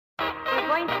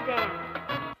going to dance.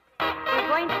 We're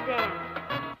going to dance.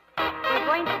 We're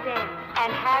going to dance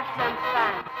and have some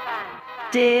fun.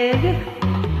 Dig.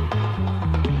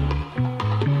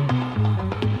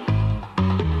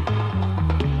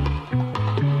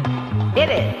 Hit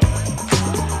it.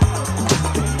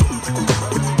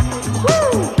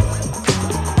 Woo!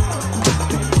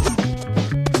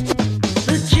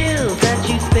 The chills that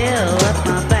you feel up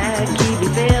my back keep me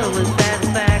filled with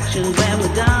satisfaction when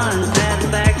we're done.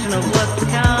 Satisfaction of what's to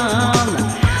come.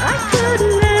 I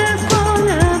couldn't ask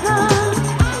forever.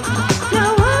 No,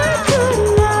 I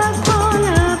couldn't ask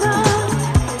forever.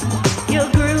 Your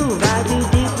groove, I do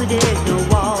deeply dig. No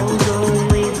walls,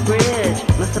 only the bridge.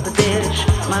 My supper dish,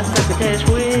 my succotash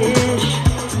wish.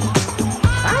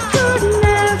 I couldn't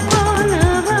ask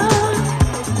forever.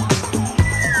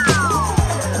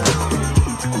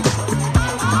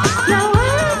 No,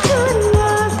 I couldn't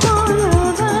ask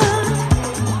forever.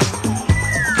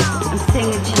 I'm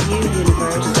singing to you,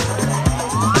 universe.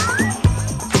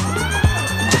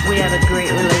 We have a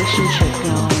great relationship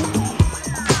going.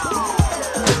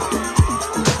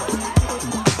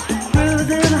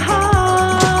 Cruising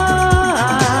high,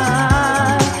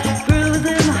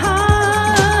 cruising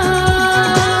high,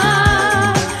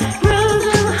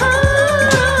 cruising high,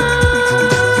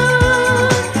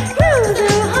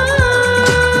 cruising high.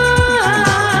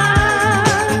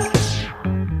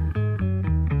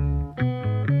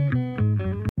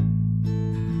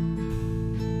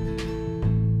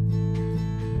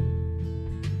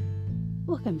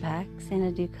 Welcome back,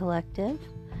 Xanadu Collective.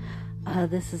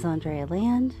 This is Andrea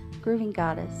Land, Grooving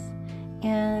Goddess.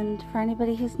 And for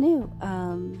anybody who's new,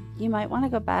 you might want to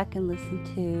go back and listen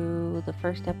to the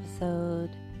first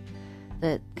episode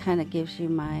that kind of gives you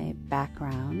my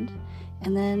background.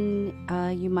 And then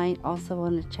you might also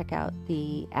want to check out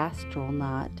the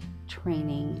Astronaut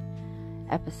training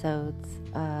episodes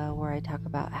where I talk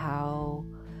about how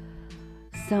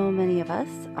so many of us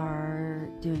are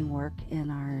doing work in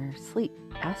our sleep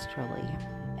astrally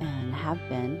and have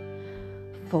been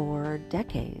for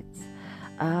decades.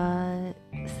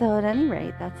 So at any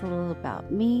rate, that's a little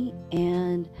about me,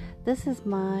 and this is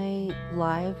my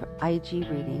live IG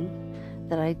reading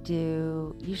that I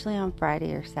do usually on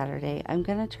Friday or Saturday. I'm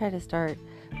going to try to start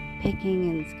picking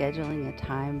and scheduling a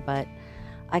time, but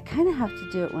I kind of have to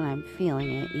do it when I'm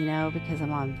feeling it, because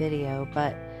I'm on video,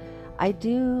 but I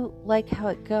do like how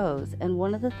it goes. And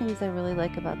one of the things I really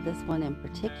like about this one in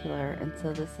particular, and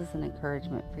so this is an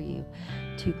encouragement for you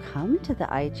to come to the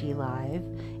IG Live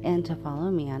and to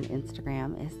follow me on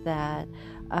Instagram, is that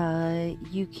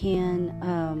you can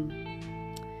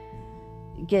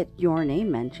get your name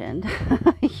mentioned,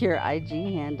 your IG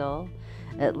handle,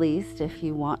 at least if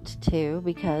you want to,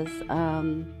 because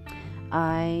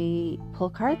I pull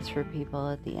cards for people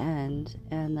at the end,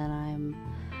 and then I'm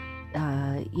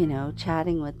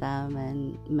chatting with them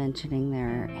and mentioning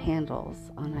their handles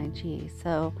on IG.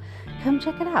 So come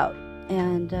check it out.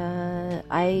 And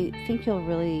I think you'll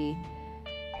really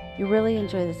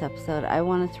enjoy this episode. I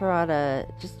want to throw out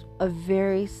just a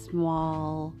very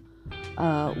small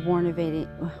warning.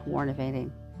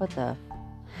 What the?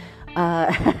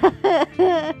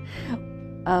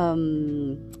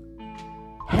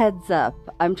 Heads up.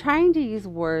 I'm trying to use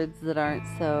words that aren't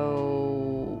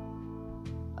so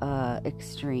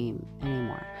extreme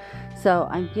anymore. So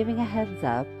I'm giving a heads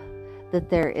up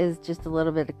that there is just a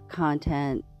little bit of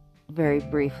content very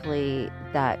briefly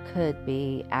that could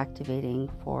be activating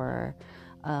for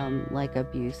like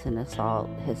abuse and assault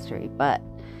history, but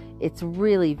it's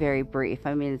really very brief.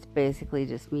 I mean, it's basically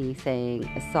just me saying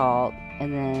assault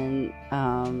and then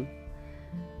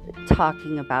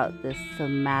talking about this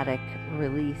somatic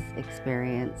release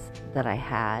experience that I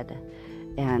had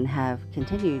and have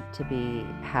continued to be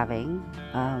having,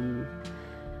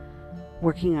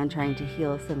 working on trying to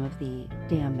heal some of the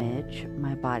damage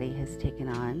my body has taken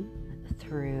on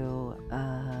through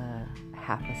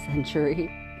half a century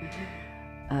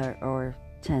or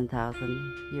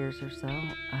 10,000 years or so,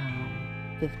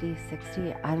 50,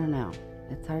 60, I don't know.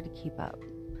 It's hard to keep up.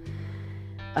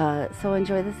 So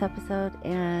enjoy this episode,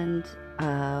 and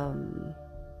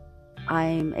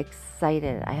I'm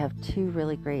excited. I have 2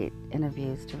 really great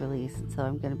interviews to release, and so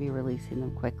I'm going to be releasing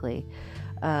them quickly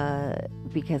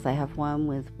because I have one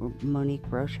with Monique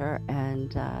Rocher,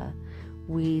 and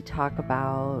we talk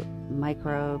about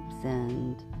microbes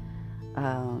and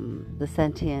the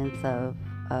sentience of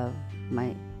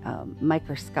my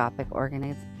microscopic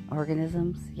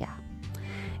organisms,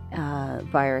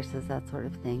 viruses, that sort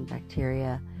of thing,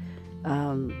 bacteria,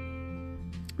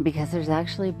 because there's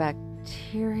actually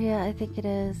bacteria, I think it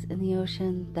is, in the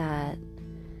ocean that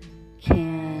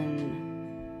can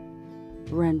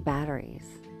run batteries.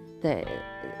 That,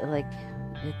 like,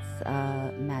 it's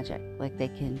magic. Like, they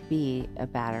can be a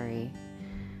battery.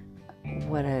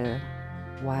 What a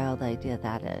wild idea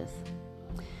that is.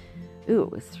 Ooh,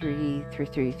 it was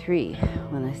 3333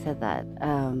 when I said that.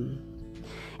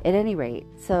 At any rate,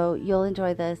 so you'll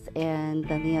enjoy this, and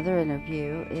then the other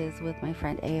interview is with my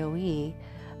friend AOE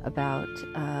about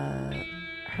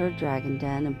her dragon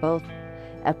den, and both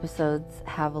episodes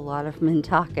have a lot of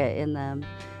Mintaka in them.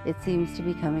 It seems to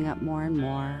be coming up more and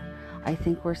more. I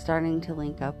think we're starting to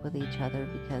link up with each other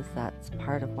because that's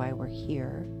part of why we're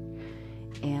here.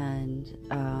 And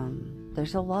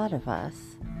there's a lot of us.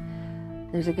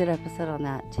 There's a good episode on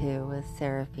that too with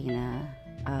Serafina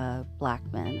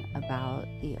Blackman about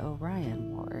the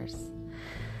Orion Wars.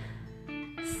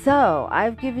 So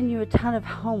I've given you a ton of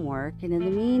homework, and in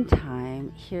the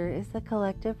meantime, here is the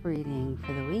collective reading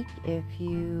for the week. If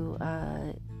you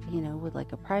would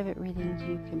like a private reading,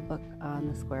 you can book on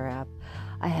the Square app.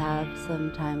 I have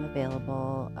some time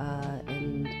available,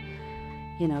 and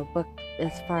book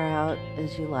as far out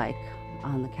as you like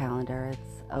on the calendar.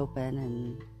 It's open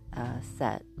and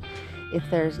set. If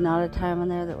there's not a time on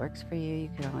there that works for you, you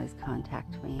can always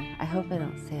contact me. I hope I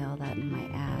don't say all that in my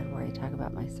ad where I talk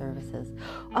about my services.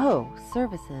 Oh,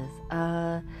 services.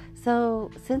 So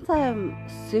since I'm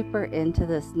super into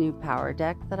this new power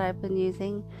deck that I've been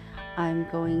using, I'm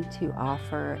going to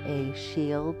offer a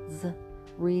Shields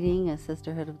reading, a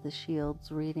Sisterhood of the Shields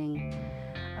reading,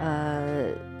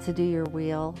 to do your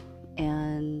wheel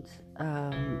and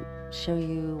show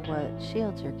you what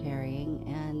shields you're carrying.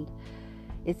 And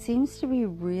it seems to be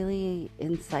really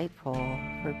insightful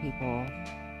for people.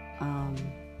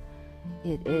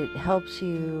 It helps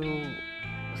you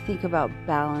think about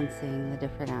balancing the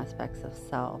different aspects of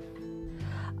self.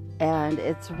 And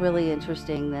it's really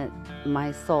interesting that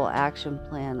my soul action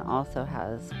plan also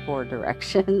has 4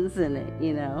 directions in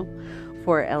it,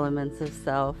 4 elements of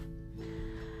self.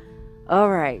 All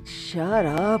right, shut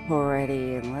up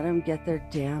already and let them get their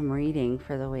damn reading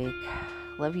for the week.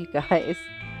 Love you guys.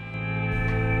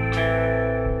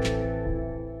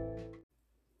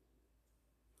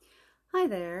 Hi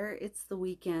there, it's the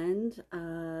weekend,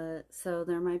 so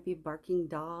there might be barking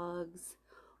dogs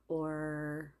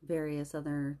or various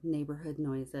other neighborhood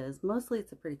noises. Mostly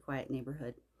it's a pretty quiet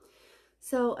neighborhood.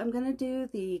 So I'm going to do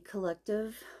the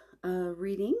collective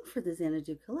reading for the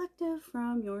Xanadu Collective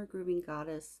from Your Grooving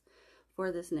Goddess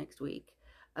for this next week.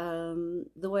 The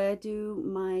way I do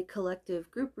my collective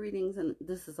group readings, and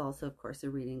this is also, of course, a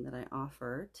reading that I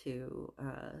offer to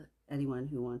anyone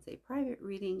who wants a private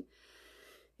reading,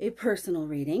 a personal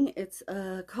reading. It's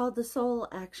called the Soul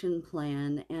Action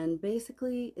Plan, and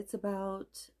basically it's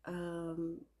about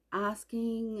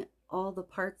asking all the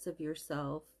parts of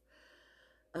yourself,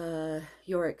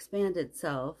 your expanded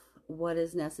self, what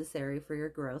is necessary for your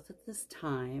growth at this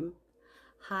time.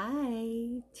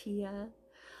 Hi, Tia.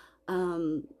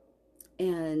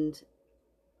 And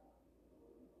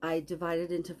I divide it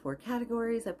into 4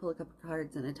 categories. I pull a couple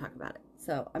cards and I talk about it.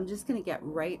 So I'm just going to get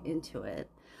right into it.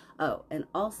 Oh, and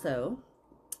also,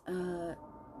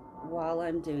 while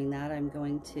I'm doing that, I'm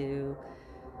going to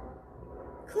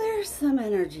clear some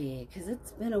energy because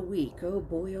it's been a week. Oh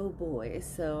boy, oh boy.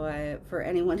 So for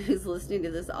anyone who's listening to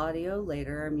this audio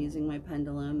later, I'm using my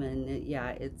pendulum and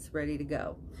it's ready to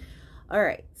go. All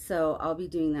right, so I'll be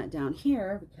doing that down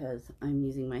here because I'm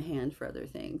using my hand for other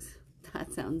things.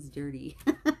 That sounds dirty.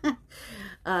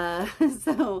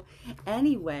 So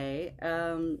anyway,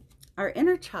 our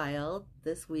inner child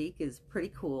this week is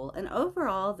pretty cool. And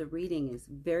overall, the reading is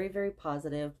very, very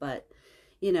positive. But,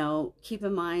 keep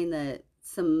in mind that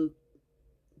some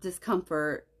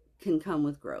discomfort can come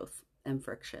with growth and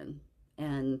friction.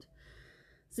 And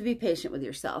so be patient with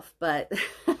yourself. But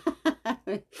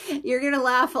you're going to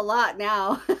laugh a lot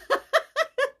now,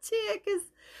 Tia, because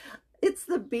it's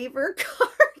the beaver card.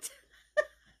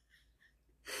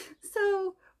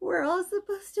 So we're all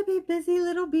supposed to be busy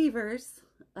little beavers,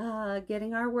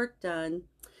 getting our work done.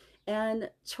 And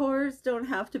chores don't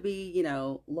have to be,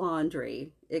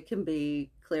 laundry. It can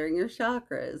be clearing your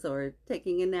chakras or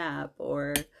taking a nap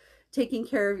or taking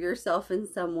care of yourself in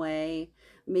some way,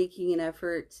 making an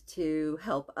effort to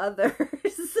help others.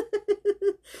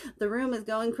 The room is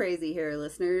going crazy here,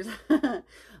 listeners. But,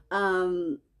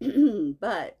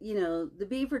 the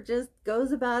beaver just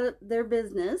goes about their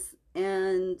business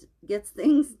and gets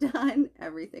things done.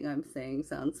 Everything I'm saying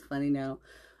sounds funny now.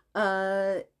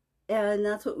 And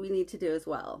that's what we need to do as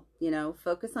well.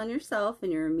 Focus on yourself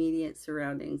and your immediate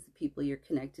surroundings, the people you're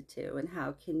connected to, and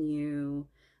how can you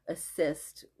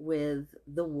assist with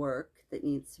the work that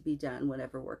needs to be done,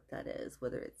 whatever work that is,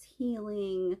 whether it's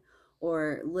healing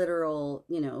or literal,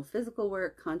 physical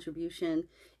work, contribution.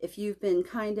 If you've been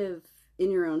kind of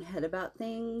in your own head about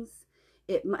things,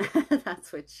 it might,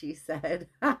 that's what she said.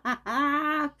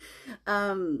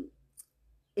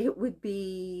 It would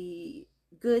be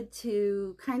good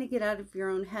to kind of get out of your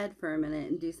own head for a minute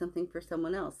and do something for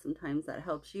someone else. Sometimes that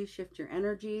helps you shift your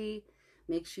energy,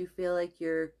 makes you feel like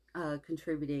you're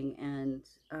contributing, and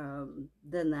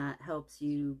then that helps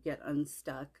you get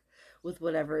unstuck with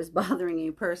whatever is bothering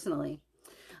you personally.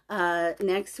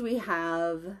 Next, we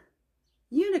have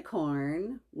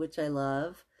unicorn, which I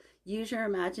love. Use your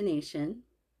imagination.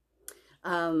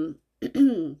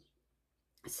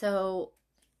 So,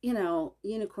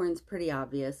 unicorn's pretty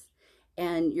obvious,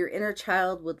 and your inner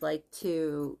child would like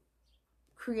to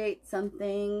create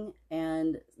something,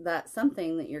 and that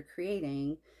something that you're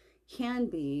creating can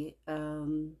be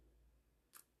the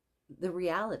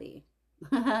reality.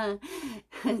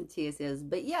 Tia says,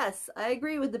 but yes, I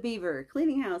agree with the beaver.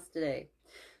 Cleaning house today.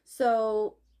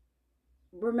 So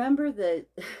remember that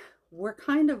we're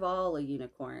kind of all a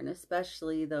unicorn,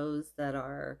 especially those that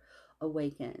are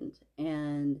awakened.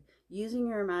 And using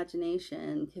your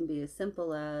imagination can be as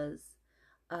simple as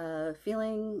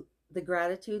feeling the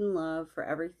gratitude and love for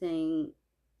everything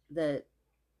that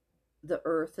the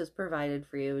earth has provided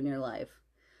for you in your life.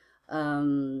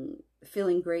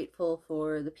 Feeling grateful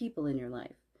for the people in your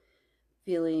life.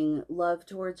 Feeling love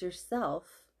towards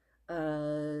yourself.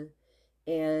 And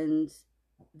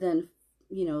then,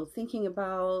 thinking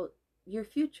about your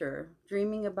future,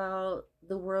 dreaming about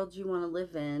the world you want to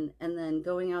live in, and then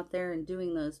going out there and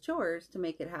doing those chores to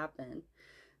make it happen.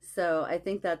 So I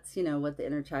think that's, what the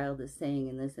inner child is saying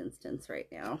in this instance right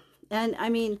now. And I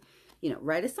mean,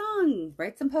 write a song,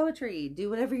 write some poetry,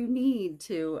 do whatever you need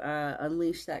to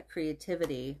unleash that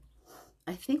creativity.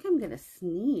 I think I'm going to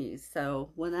sneeze. So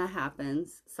when that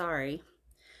happens, sorry.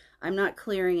 I'm not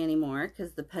clearing anymore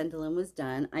because the pendulum was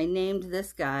done. I named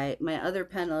this guy, my other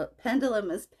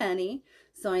pendulum is Penny,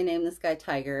 so I named this guy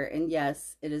Tiger. And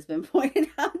yes, it has been pointed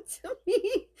out to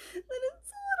me that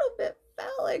it's a little bit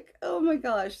phallic. Oh my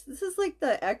gosh, this is like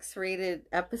the X-rated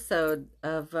episode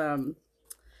of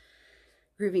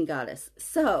Grooving Goddess.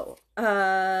 So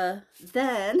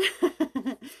then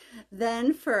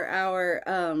then for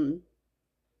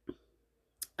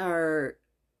our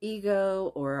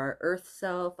ego, or our earth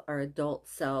self, our adult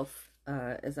self,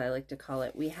 as I like to call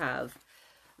it, we have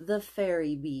the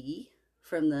fairy bee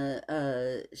from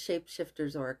the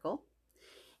Shapeshifters Oracle.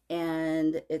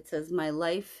 And it says, my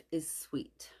life is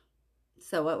sweet.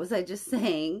 So what was I just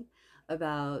saying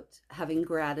about having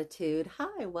gratitude?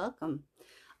 Hi, welcome.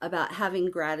 About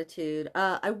having gratitude.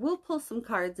 I will pull some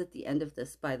cards at the end of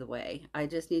this, by the way. I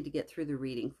just need to get through the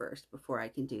reading first before I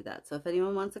can do that. So if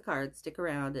anyone wants a card, stick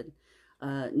around and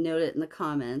note it in the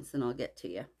comments and I'll get to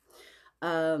you.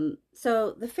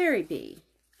 So the fairy bee,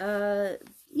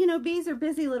 bees are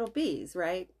busy little bees,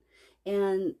 right?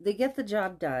 And they get the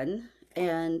job done.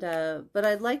 And, but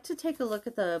I'd like to take a look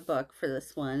at the book for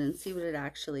this one and see what it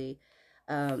actually,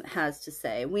 has to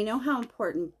say. We know how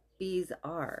important bees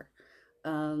are.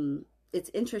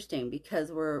 It's interesting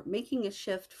because we're making a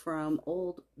shift from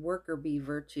old worker bee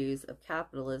virtues of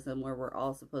capitalism, where we're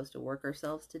all supposed to work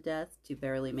ourselves to death to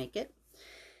barely make it.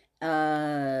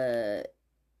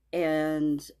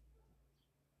 And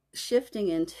shifting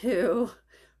into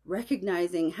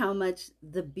recognizing how much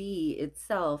the bee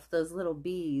itself, those little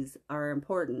bees, are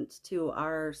important to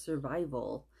our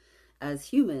survival as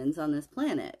humans on this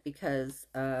planet, because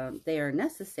they are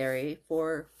necessary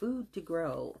for food to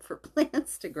grow, for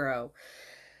plants to grow.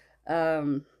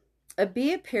 A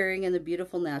bee appearing in the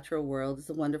beautiful natural world is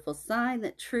a wonderful sign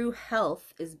that true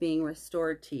health is being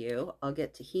restored to you. I'll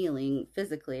get to healing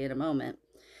physically in a moment.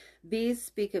 Bees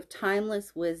speak of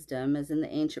timeless wisdom, as in the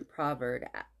ancient proverb,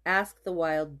 ask the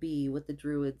wild bee what the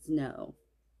druids know.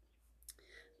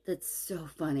 That's so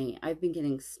funny. I've been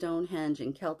getting Stonehenge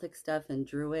and Celtic stuff and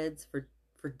druids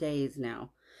for days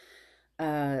now.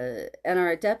 And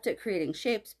are adept at creating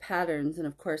shapes, patterns, and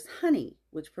of course honey,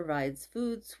 which provides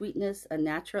food, sweetness, a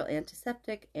natural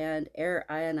antiseptic, and air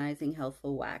ionizing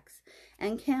healthful wax,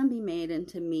 and can be made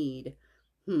into mead.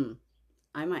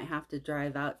 I might have to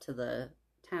drive out to the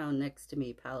town next to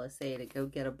me, Palisade, and go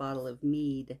get a bottle of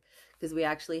mead, because we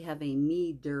actually have a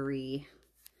meadery.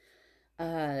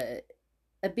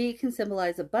 A bee can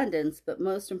symbolize abundance, but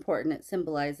most important, it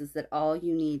symbolizes that all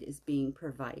you need is being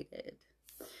provided.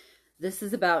 This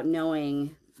is about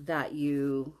knowing that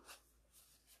you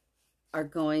are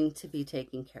going to be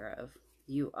taken care of.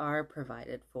 You are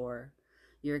provided for.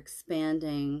 You're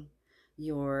expanding.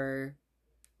 You're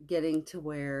getting to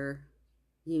where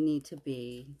you need to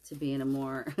be in a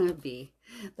more be.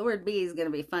 The word be is going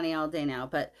to be funny all day now,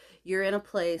 but you're in a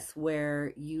place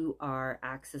where you are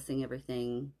accessing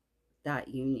everything that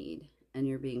you need and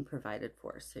you're being provided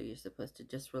for. So you're supposed to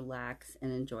just relax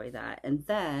and enjoy that. And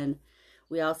then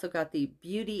we also got the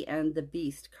Beauty and the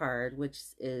Beast card, which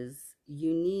is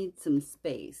you need some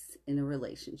space in a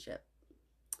relationship.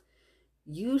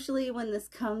 Usually when this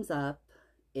comes up,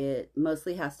 it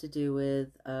mostly has to do with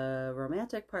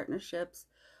romantic partnerships,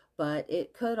 but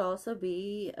it could also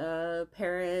be a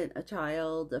parent, a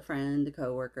child, a friend, a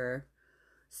coworker.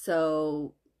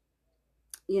 So,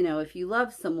 you know, if you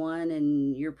love someone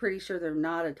and you're pretty sure they're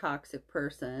not a toxic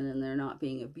person and they're not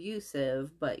being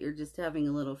abusive, but you're just having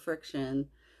a little friction,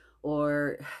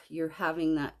 or you're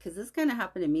having that, because this kind of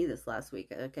happened to me this last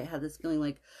week. Like, I had this feeling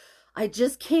like I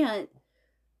just can't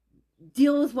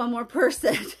deal with one more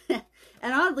person.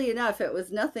 And oddly enough, it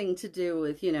was nothing to do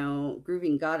with, you know,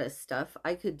 grooving goddess stuff.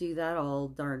 I could do that all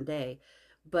darn day.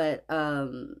 But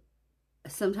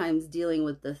sometimes dealing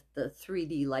with the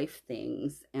 3D life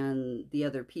things and the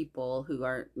other people who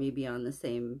aren't maybe on the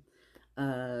same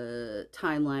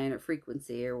timeline or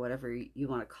frequency or whatever you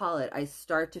want to call it, I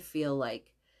start to feel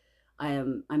like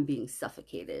I'm being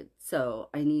suffocated. So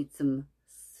I need some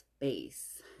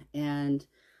space. And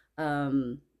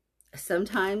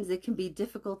sometimes it can be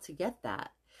difficult to get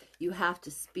that. You have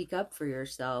to speak up for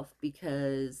yourself,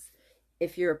 because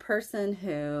if you're a person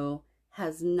who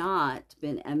has not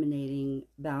been emanating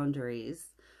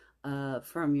boundaries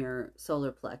from your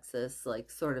solar plexus,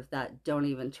 like sort of that don't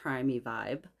even try me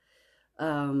vibe,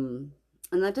 and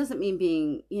that doesn't mean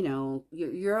being, you know,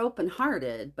 you're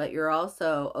open-hearted, but you're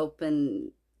also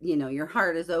open, you know, your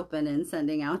heart is open and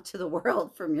sending out to the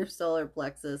world from your solar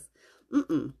plexus.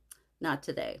 Not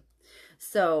today.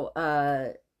 So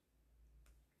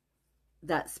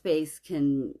that space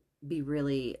can be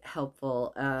really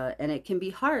helpful, and it can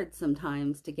be hard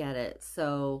sometimes to get it.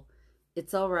 So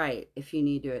it's all right if you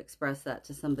need to express that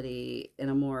to somebody in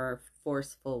a more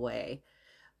forceful way.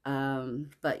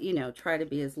 But, you know, try to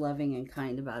be as loving and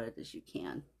kind about it as you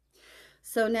can.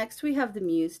 So next we have the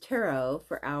Muse Tarot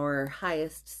for our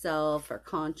highest self or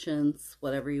conscience,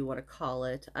 whatever you want to call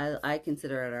it. I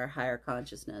consider it our higher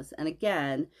consciousness. And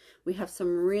again, we have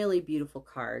some really beautiful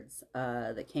cards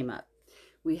that came up.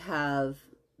 We have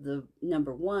the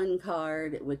number 1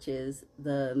 card, which is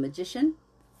the Magician.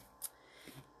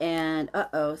 And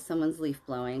uh-oh, someone's leaf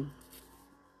blowing.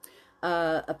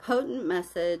 A potent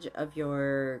message of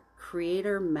your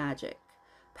creator magic.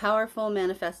 Powerful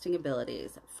manifesting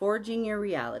abilities, forging your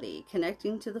reality,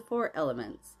 connecting to the 4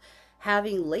 elements,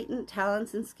 having latent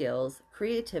talents and skills,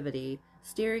 creativity,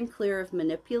 steering clear of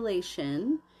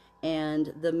manipulation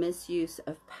and the misuse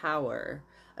of power.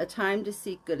 A time to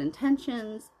seek good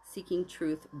intentions, seeking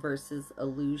truth versus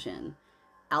illusion.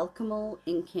 Alchemical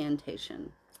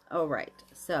incantation. All right,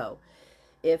 so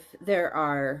if there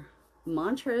are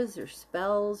mantras or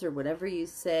spells or whatever you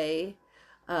say,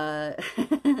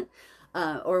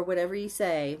 or whatever you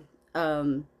say,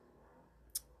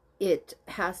 it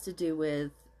has to do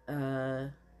with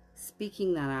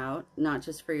speaking that out, not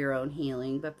just for your own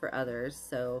healing, but for others.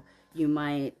 So you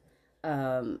might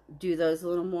do those a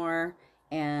little more.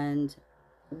 And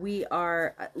we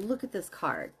are, look at this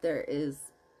card. There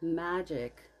is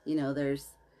magic, you know, there's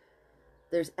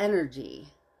energy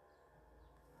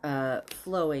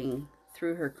flowing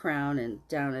through her crown and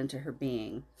down into her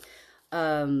being.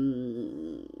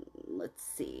 Let's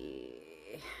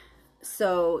see.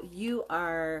 So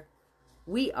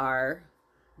we are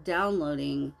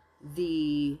downloading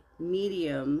the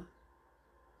medium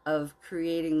of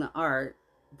creating the art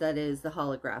that is the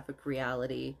holographic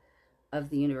reality of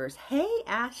the universe. Hey,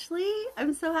 Ashley,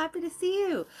 I'm so happy to see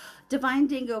you. Divine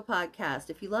Dingo podcast.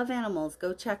 If you love animals,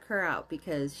 go check her out,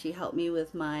 because she helped me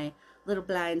with my little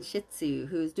blind Shih Tzu,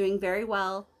 who's doing very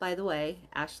well, by the way,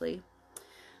 Ashley.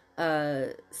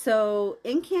 So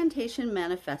incantation,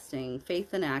 manifesting,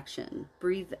 faith and action,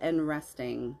 breathe and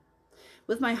resting.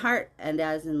 With my heart and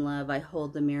as in love, I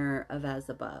hold the mirror of as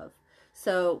above.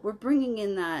 So we're bringing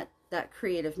in that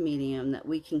creative medium that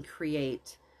we can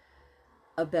create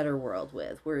a better world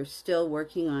with. We're still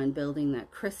working on building that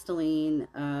crystalline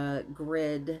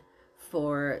grid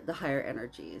for the higher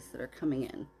energies that are coming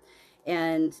in.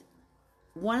 And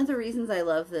one of the reasons I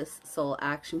love this soul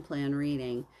action plan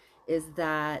reading is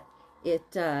that it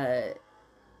the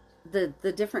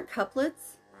different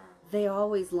couplets, they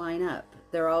always line up.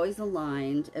 They're always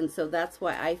aligned, and so that's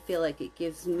why I feel like it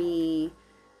gives me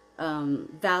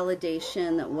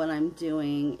validation that what I'm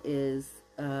doing is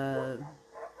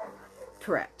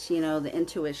correct. You know, the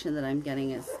intuition that I'm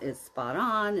getting is spot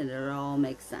on, and it all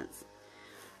makes sense.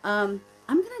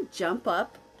 I'm going to jump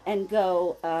up and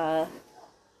go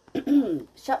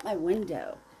shut my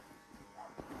window.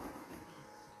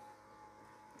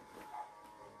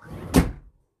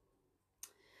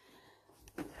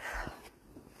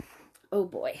 Oh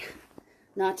boy.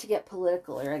 Not to get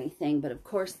political or anything, but of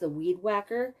course the weed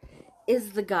whacker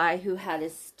is the guy who had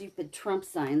his stupid Trump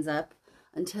signs up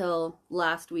until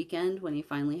last weekend when he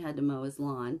finally had to mow his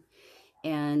lawn.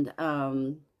 And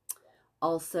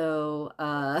also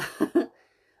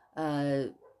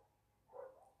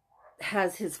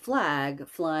has his flag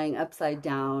flying upside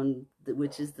down,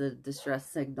 which is the distress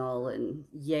signal, and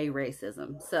yay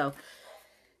racism. So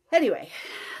anyway,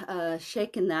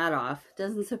 shaking that off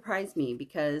doesn't surprise me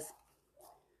because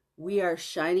we are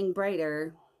shining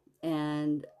brighter,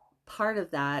 and part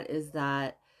of that is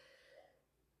that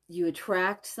you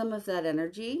attract some of that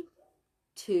energy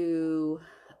to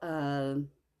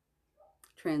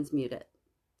transmute it.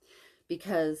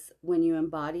 Because when you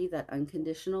embody that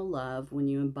unconditional love, when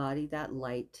you embody that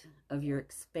light of your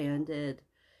expanded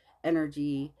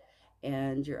energy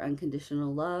and your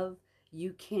unconditional love,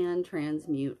 you can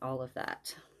transmute all of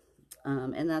that.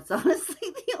 And that's honestly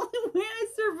the only way I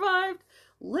survived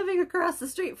living across the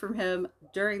street from him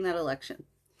during that election.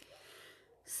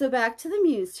 So back to the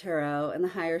Muse Tarot and the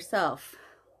higher self.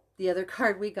 The other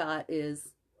card we got is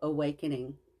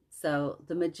Awakening. So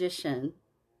the Magician,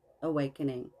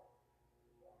 Awakening.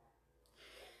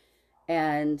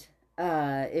 And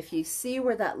if you see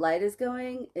where that light is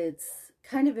going, it's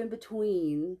kind of in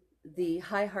between the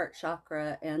high heart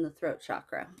chakra and the throat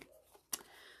chakra.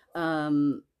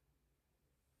 The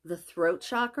throat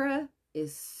chakra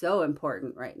is so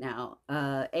important right now.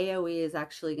 AOE is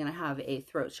actually going to have a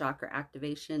throat chakra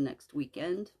activation next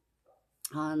weekend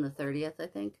on the 30th, I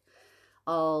think.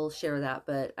 I'll share that,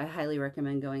 but I highly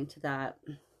recommend going to that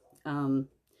to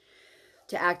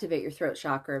activate your throat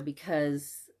chakra,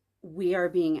 because we are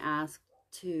being asked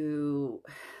to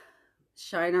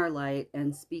shine our light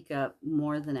and speak up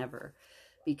more than ever,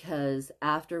 because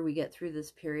after we get through this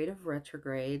period of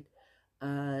retrograde,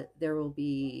 there will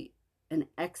be an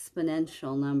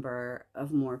exponential number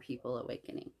of more people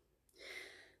awakening.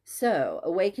 So,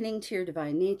 awakening to your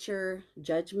divine nature,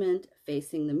 judgment,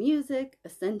 facing the music,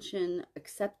 ascension,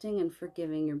 accepting and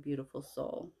forgiving your beautiful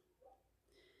soul.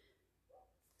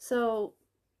 So,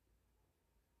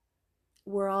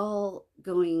 we're all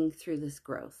going through this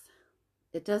growth.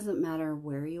 It doesn't matter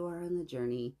where you are on the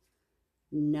journey.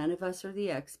 None of us are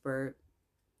the expert.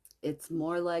 It's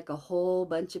more like a whole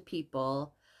bunch of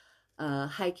people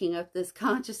hiking up this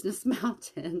consciousness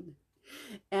mountain,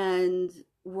 and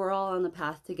we're all on the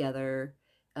path together,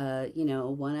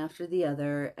 one after the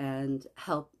other, and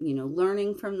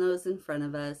learning from those in front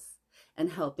of us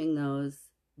and helping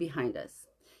those behind us.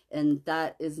 And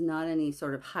that is not any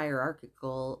sort of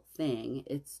hierarchical thing.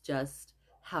 It's just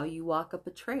how you walk up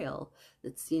a trail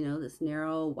that's, this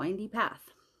narrow, windy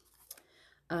path.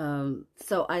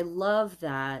 So I love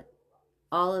that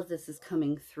all of this is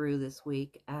coming through this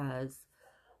week as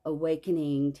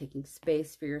awakening, taking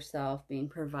space for yourself, being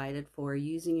provided for,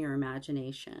 using your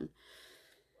imagination.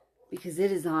 Because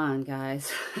it is on,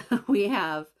 guys. We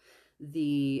have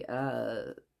the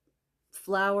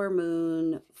flower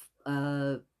moon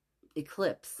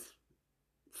eclipse,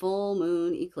 full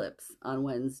moon eclipse on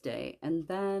Wednesday, and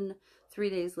then 3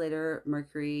 days later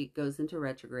Mercury goes into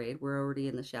retrograde. We're already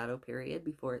in the shadow period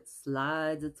before it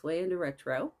slides its way into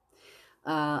retro.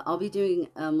 I'll be doing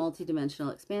a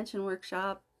multidimensional expansion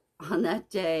workshop on that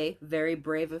day. Very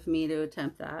brave of me to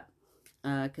attempt that,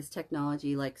 because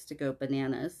technology likes to go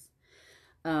bananas.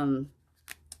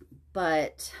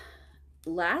 But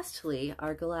lastly,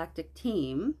 our galactic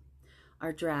team,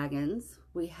 our dragons,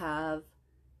 we have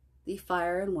the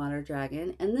fire and water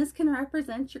dragon, and this can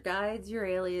represent your guides, your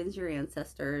aliens, your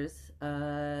ancestors,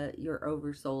 your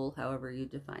oversoul, however you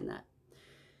define that.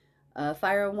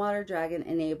 Fire and water dragon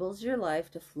enables your life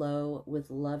to flow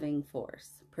with loving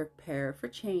force. Prepare for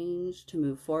change, to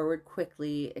move forward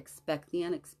quickly, expect the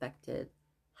unexpected,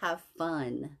 have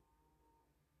fun.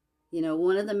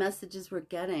 One of the messages we're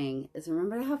getting is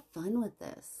remember to have fun with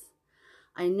this.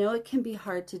 I know it can be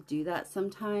hard to do that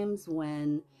sometimes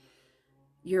when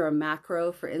you're a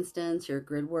macro, for instance, you're a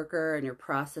grid worker and you're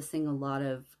processing a lot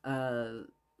of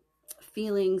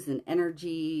feelings and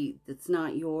energy that's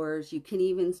not yours. You can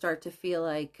even start to feel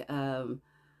like,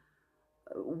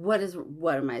 what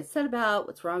am I upset about?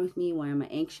 What's wrong with me? Why am I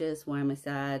anxious? Why am I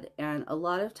sad? And a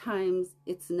lot of times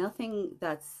it's nothing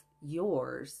that's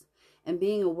yours. And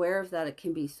being aware of that, it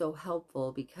can be so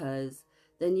helpful, because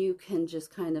then you can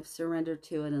just kind of surrender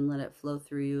to it and let it flow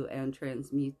through you and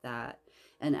transmute that,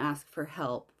 and ask for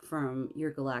help from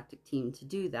your galactic team to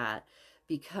do that.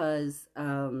 because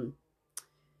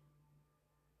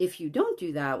if you don't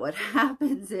do that, what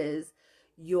happens is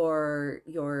your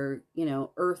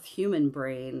earth human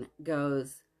brain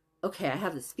goes, okay, I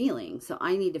have this feeling, so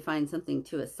I need to find something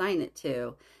to assign it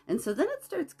to. And so then it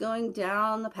starts going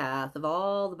down the path of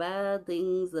all the bad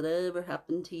things that ever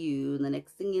happened to you. And the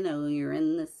next thing you know, you're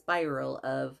in this spiral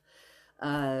of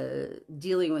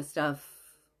dealing with stuff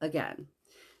again.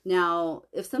 Now,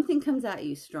 if something comes at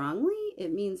you strongly,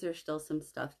 it means there's still some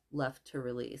stuff left to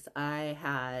release. I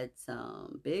had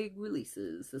some big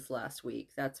releases this last week,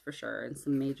 that's for sure, and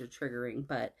some major triggering,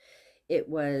 but it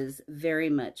was very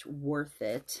much worth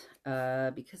it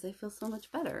because I feel so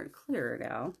much better and clearer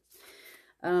now.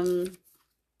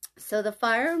 So the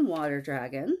fire and water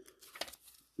dragon,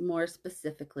 more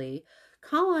specifically,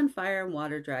 call on fire and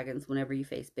water dragons whenever you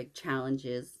face big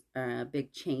challenges,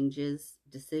 big changes,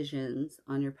 decisions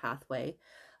on your pathway.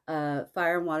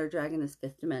 Fire and water dragon is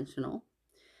 5th dimensional.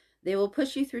 They will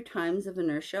push you through times of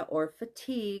inertia or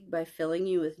fatigue by filling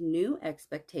you with new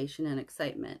expectation and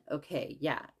excitement. Okay,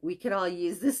 yeah, we could all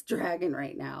use this dragon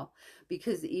right now,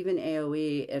 because even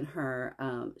AoE in her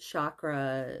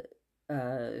chakra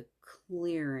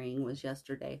clearing was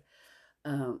yesterday.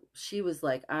 She was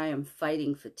like, I am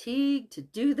fighting fatigue to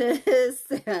do this.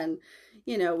 And,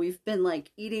 we've been like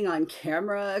eating on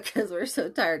camera because we're so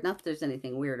tired. Not that there's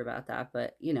anything weird about that,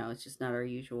 but, it's just not our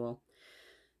usual.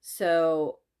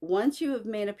 So once you have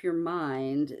made up your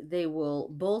mind, they will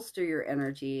bolster your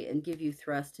energy and give you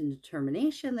thrust and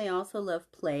determination. They also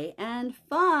love play and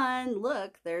fun.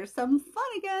 Look, there's some fun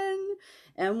again,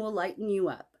 and will lighten you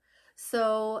up.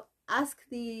 So ask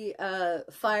the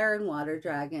fire and water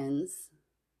dragons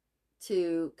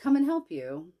to come and help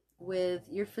you with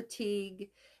your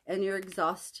fatigue and your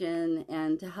exhaustion,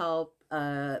 and to help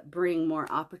bring more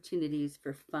opportunities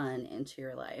for fun into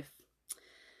your life.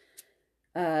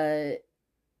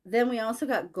 Then we also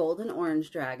got Golden Orange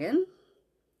Dragon,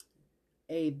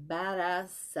 a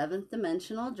badass 7th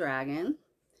dimensional dragon.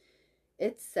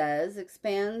 It says,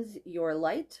 expands your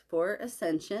light for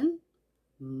ascension.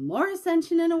 More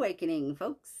ascension and awakening,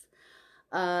 folks.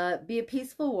 Be a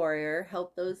peaceful warrior.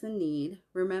 Help those in need.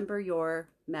 Remember your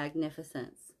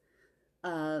magnificence.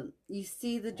 You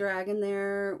see the dragon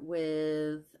there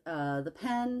with the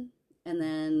pen, and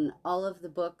then all of the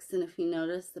books. And if you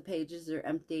notice, the pages are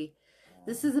empty.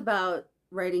 This is about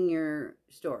writing your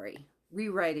story,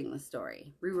 rewriting the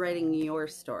story, rewriting your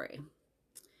story.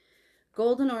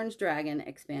 Golden Orange Dragon,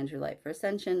 expand your light for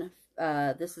ascension.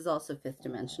 This is also 5th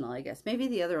dimensional, I guess. Maybe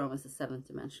the other one was the 7th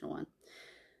dimensional one.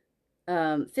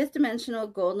 5th dimensional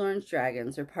Golden Orange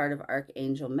Dragons are part of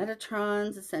Archangel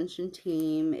Metatron's ascension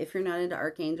team. If you're not into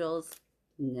archangels,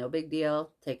 no big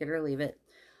deal. Take it or leave it.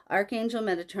 Archangel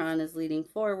Metatron is leading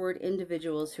forward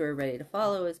individuals who are ready to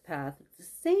follow his path. At the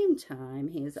same time,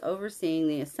 he is overseeing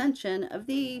the ascension of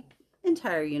the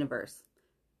entire universe.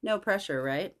 No pressure,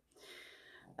 right?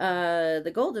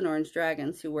 The Golden Orange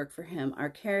Dragons who work for him are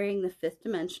carrying the 5th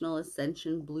dimensional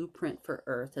ascension blueprint for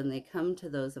Earth, and they come to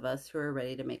those of us who are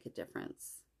ready to make a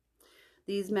difference.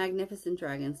 These magnificent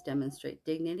dragons demonstrate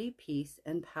dignity, peace,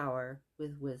 and power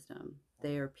with wisdom.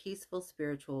 They are peaceful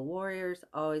spiritual warriors,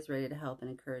 always ready to help and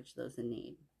encourage those in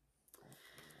need.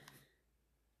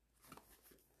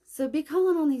 So be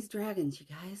calling on these dragons, you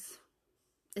guys.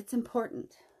 It's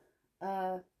important.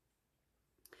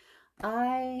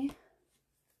 I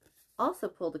also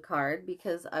pulled a card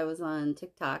because I was on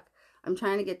TikTok. I'm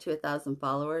trying to get to 1,000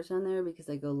 followers on there because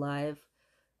I go live.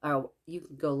 You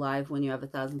can go live when you have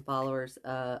 1,000 followers.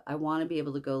 I want to be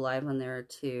able to go live on there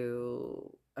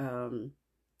to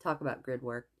talk about grid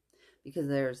work, because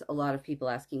there's a lot of people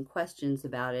asking questions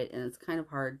about it, and it's kind of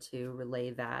hard to relay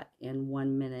that in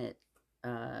 1 minute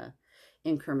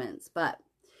increments. But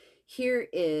here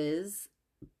is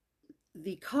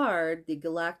the card, the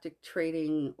Galactic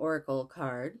Trading Oracle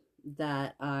card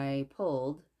that I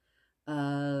pulled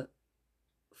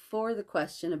for the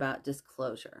question about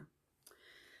disclosure,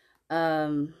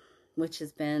 which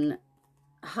has been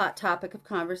a hot topic of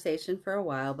conversation for a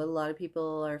while, but a lot of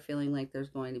people are feeling like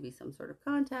there's going to be some sort of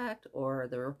contact, or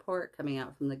the report coming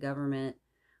out from the government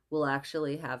will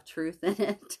actually have truth in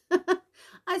it.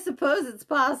 I suppose it's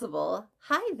possible.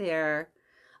 Hi there.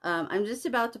 I'm just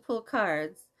about to pull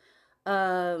cards.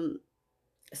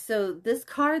 So this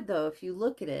card, though, if you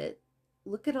look at it,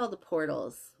 look at all the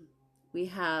portals. We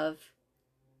have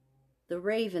the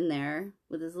raven there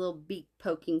with his little beak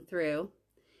poking through.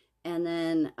 And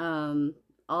then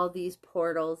all these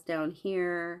portals down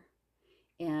here,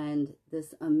 and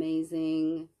this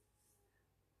amazing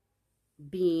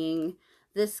being.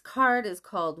 This card is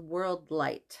called World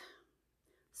Light.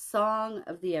 Song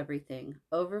of the everything,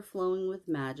 overflowing with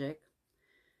magic,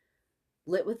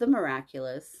 lit with the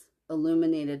miraculous,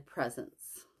 illuminated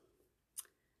presence.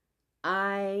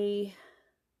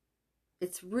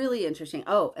 It's really interesting.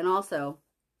 Oh, and also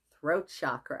throat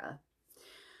chakra.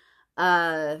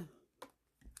 One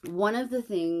of the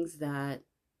things that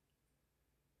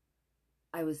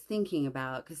I was thinking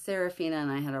about, because Serafina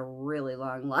and I had a really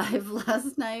long live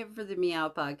last night for the Meow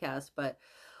podcast, but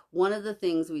one of the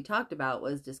things we talked about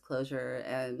was disclosure,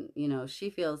 and she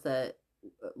feels that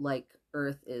like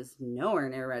Earth is nowhere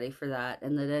near ready for that,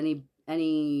 and that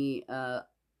any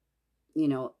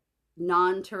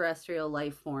non-terrestrial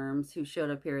life forms who showed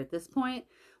up here at this point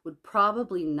would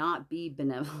probably not be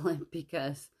benevolent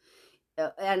because,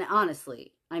 and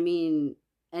honestly, I mean,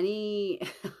 any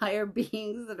higher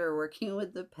beings that are working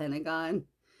with the Pentagon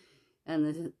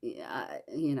and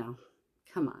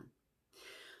come on.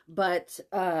 But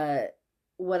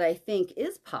what I think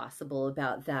is possible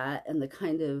about that and the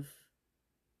kind of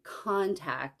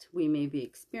contact we may be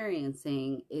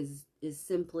experiencing is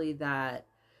simply that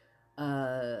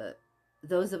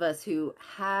those of us who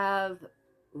have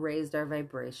raised our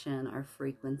vibration, our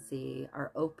frequency,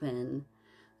 are open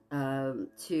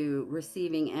to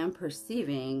receiving and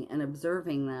perceiving and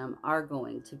observing them, are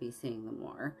going to be seeing them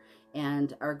more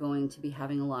and are going to be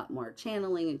having a lot more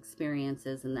channeling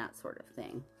experiences and that sort of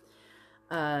thing.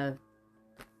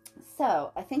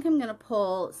 So I think I'm going to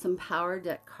pull some power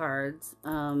deck cards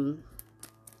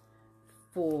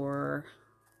for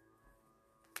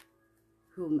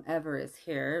whomever is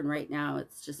here. And right now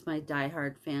it's just my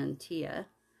diehard fan, Tia.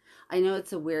 I know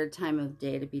it's a weird time of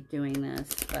day to be doing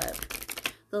this,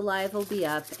 but the live will be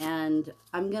up, and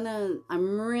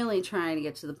I'm really trying to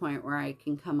get to the point where I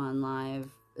can come on live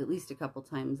at least a couple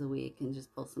times a week and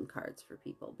just pull some cards for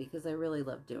people, because I really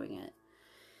love doing it.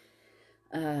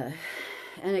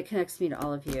 And it connects me to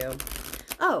all of you.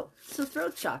 Oh, so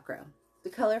throat chakra. The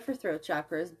color for throat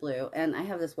chakra is blue, and I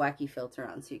have this wacky filter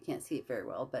on so you can't see it very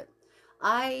well, but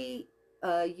I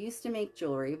used to make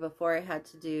jewelry before I had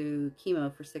to do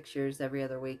chemo for 6 years every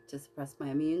other week to suppress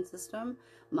my immune system.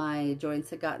 My joints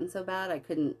had gotten so bad I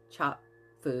couldn't chop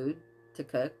food to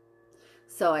cook,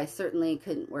 so I certainly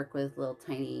couldn't work with little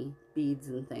tiny beads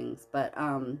and things. But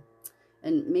and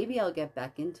maybe I'll get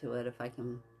back into it if I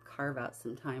can carve out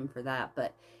some time for that.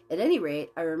 But at any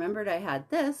rate, I remembered I had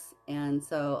this, and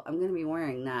so I'm going to be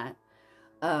wearing that.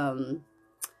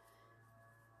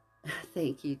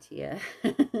 Thank you, Tia.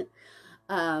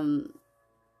 The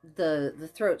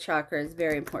throat chakra is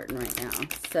very important right now,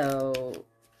 so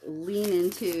lean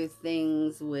into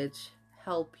things which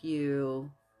help you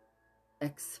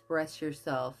express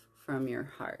yourself from your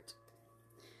heart,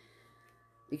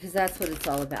 because that's what it's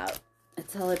all about.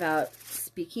 It's all about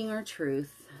speaking our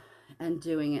truth and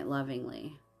doing it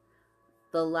lovingly.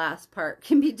 The last part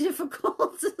can be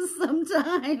difficult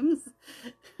sometimes.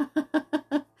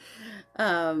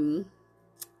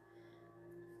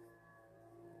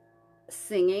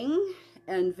 Singing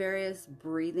and various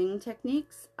breathing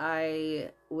techniques.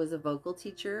 I was a vocal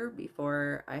teacher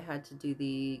before I had to do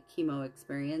the chemo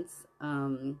experience.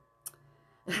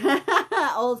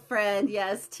 Old friend,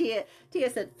 yes. Tia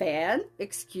said, fan,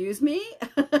 excuse me?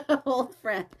 Old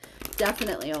friend.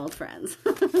 Definitely old friends.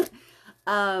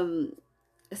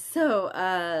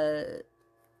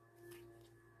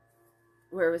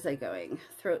 Where was I going?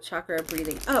 Throat chakra,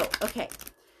 breathing. Oh, okay.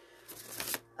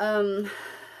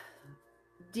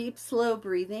 Deep, slow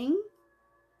breathing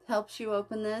helps you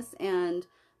open this, and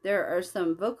there are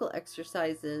some vocal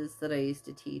exercises that I used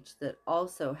to teach that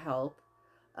also help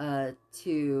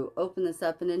to open this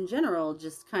up, and in general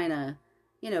just kind of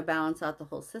balance out the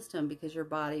whole system, because your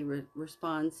body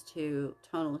responds to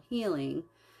tonal healing.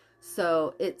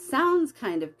 So it sounds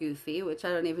kind of goofy, which I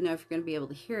don't even know if you're going to be able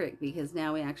to hear it, because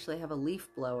now we actually have a leaf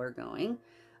blower going.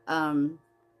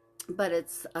 But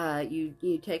it's,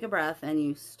 you take a breath and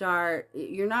you start,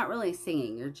 you're not really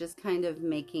singing, you're just kind of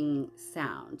making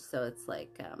sound. So it's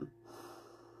like,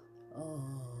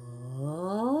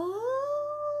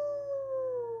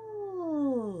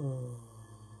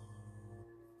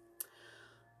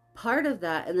 part of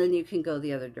that, and then you can go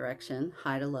the other direction,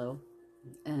 high to low,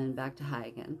 and back to high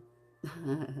again.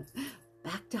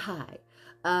 Back to high.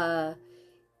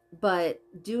 But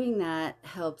doing that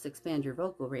helps expand your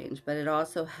vocal range, but it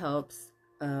also helps,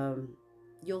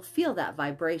 you'll feel that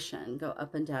vibration go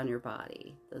up and down your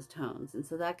body, those tones. And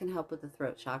so that can help with the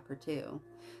throat chakra too.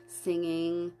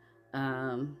 Singing,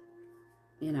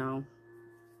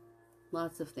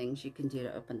 lots of things you can do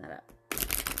to open that up.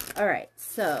 All right,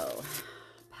 so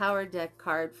power deck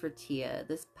card for Tia.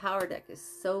 This power deck is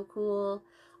so cool.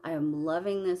 I am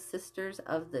loving this Sisters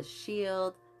of the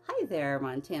Shield Hi there,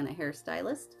 Montana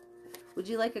hairstylist. Would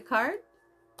you like a card?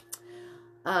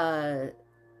 I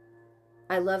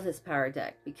love this power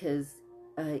deck because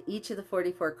each of the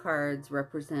 44 cards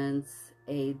represents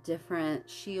a different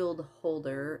shield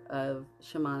holder of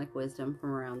shamanic wisdom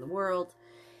from around the world.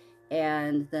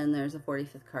 And then there's a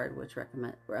 45th card, which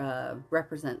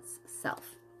represents self.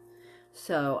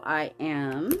 So I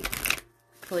am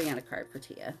pulling out a card for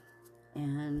Tia.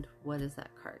 And what is that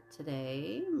card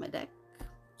today? My deck.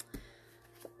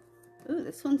 Ooh,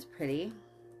 this one's pretty.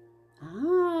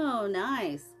 Oh,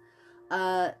 nice.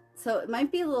 So it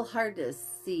might be a little hard to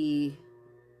see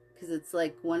because it's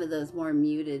like one of those more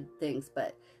muted things,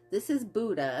 but this is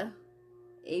Buddha,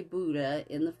 a Buddha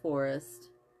in the forest,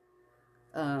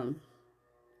 in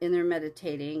there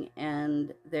meditating,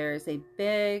 and there's a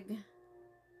big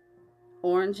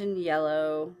orange and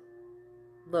yellow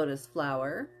lotus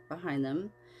flower behind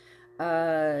them.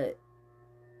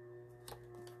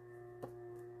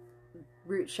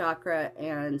 Root chakra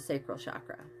and sacral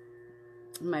chakra.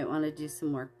 You might want to do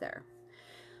some work there.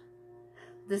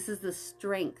 This is the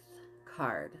strength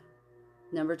card,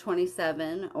 number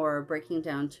 27, or breaking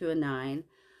down to a 9.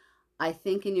 I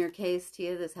think in your case,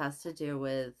 Tia, this has to do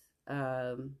with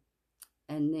and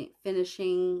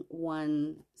finishing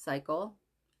one cycle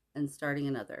and starting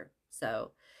another.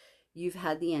 So you've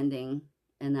had the ending,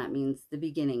 and that means the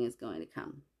beginning is going to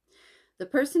come. The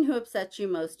person who upsets you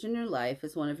most in your life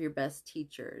is one of your best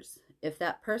teachers. If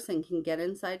that person can get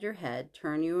inside your head,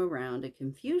 turn you around, and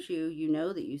confuse you, you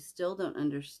know that you still don't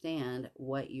understand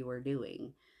what you are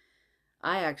doing.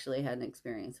 I actually had an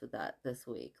experience with that this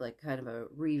week, like kind of a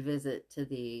revisit to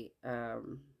the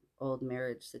old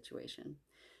marriage situation.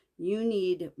 You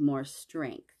need more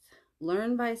strength.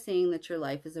 Learn by seeing that your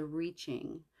life is a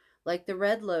reaching. Like the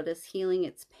red lotus healing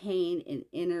its pain in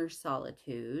inner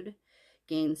solitude.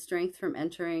 Gain strength from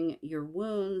entering your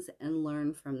wounds and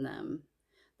learn from them.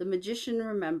 The magician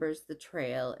remembers the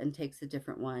trail and takes a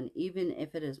different one, even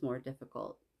if it is more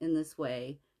difficult. In this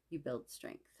way, you build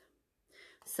strength.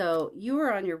 So you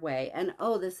are on your way. And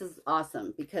oh, this is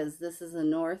awesome because this is a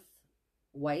north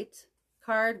white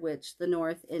card, which the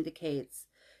north indicates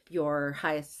your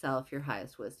highest self, your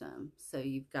highest wisdom. So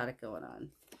you've got it going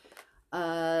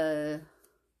on.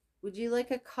 Would you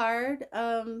like a card?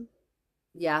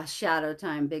 Yeah, shadow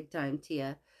time, big time,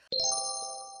 Tia.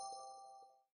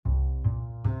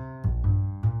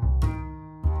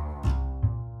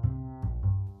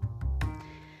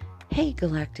 Hey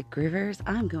Galactic Groovers,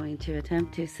 I'm going to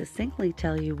attempt to succinctly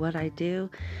tell you what I do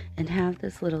and have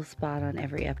this little spot on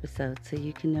every episode so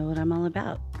you can know what I'm all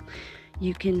about.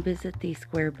 You can visit the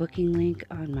Square booking link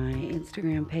on my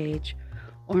Instagram page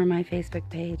or my Facebook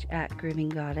page at Grooving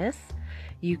Goddess.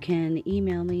 You can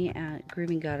email me at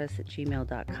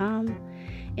groovinggoddess@gmail.com.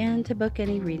 And to book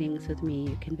any readings with me,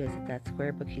 you can visit that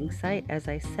Square booking site. As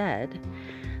I said,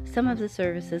 some of the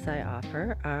services I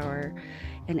offer are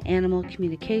an animal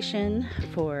communication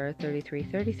for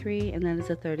 $33.33, and that is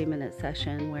a 30-minute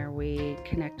session where we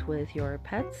connect with your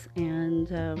pets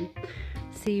and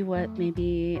see what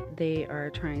maybe they are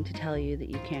trying to tell you that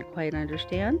you can't quite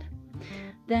understand.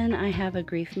 Then I have a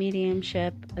grief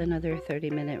mediumship, another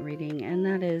 30-minute reading, and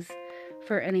that is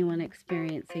for anyone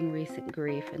experiencing recent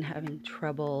grief and having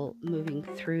trouble moving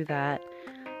through that.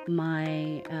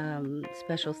 My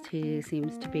specialty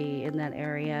seems to be in that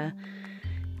area,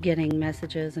 getting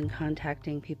messages and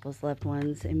contacting people's loved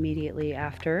ones immediately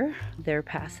after their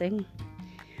passing.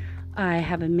 I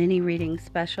have a mini reading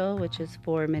special, which is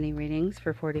 4 mini readings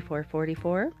for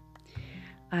 $44.44.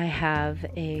 I have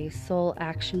a soul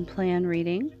action plan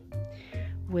reading,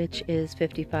 which is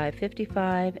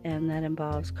 $55.55, and that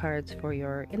involves cards for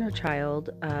your inner child,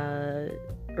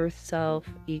 earth self,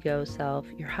 ego self,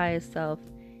 your highest self,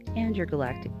 and your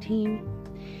galactic team.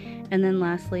 And then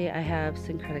lastly, I have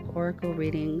syncretic oracle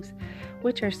readings,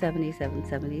 which are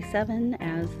 $77.77,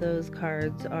 as those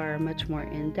cards are much more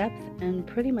in-depth and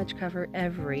pretty much cover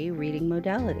every reading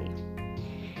modality.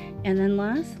 And then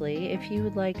lastly, if you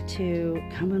would like to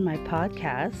come on my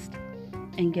podcast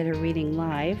and get a reading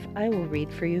live, I will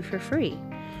read for you for free.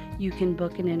 You can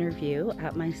book an interview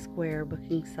at my Square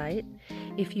booking site.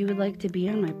 If you would like to be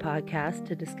on my podcast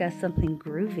to discuss something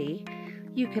groovy,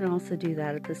 you can also do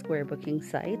that at the Square booking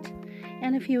site.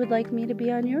 And if you would like me to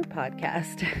be on your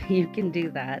podcast, you can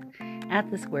do that at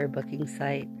the Square booking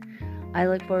site. I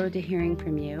look forward to hearing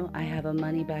from you. I have a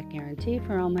money-back guarantee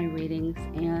for all my readings,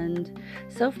 and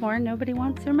so far nobody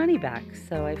wants their money back.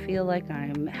 So I feel like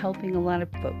I'm helping a lot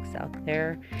of folks out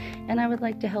there, and I would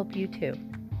like to help you too.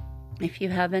 If you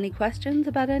have any questions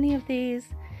about any of these,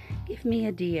 give me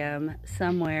a DM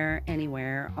somewhere,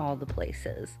 anywhere, all the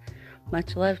places.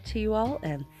 Much love to you all,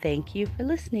 and thank you for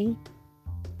listening.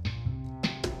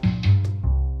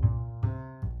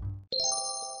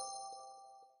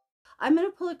 I'm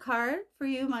going to pull a card for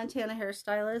you, Montana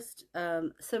hairstylist.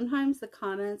 Sometimes the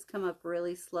comments come up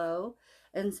really slow,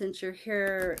 and since you're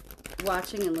here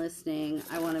watching and listening,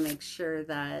 I want to make sure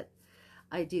that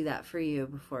I do that for you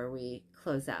before we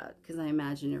close out, because I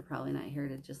imagine you're probably not here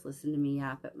to just listen to me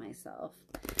yap at myself.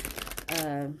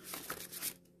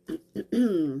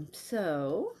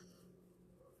 So,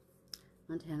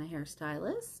 Montana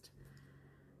hairstylist,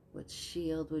 which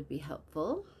shield would be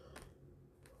helpful?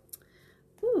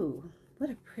 Ooh, what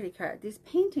a pretty card. These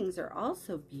paintings are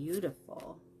also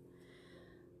beautiful.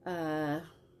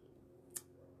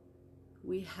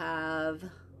 We have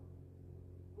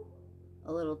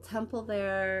a little temple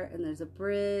there, and there's a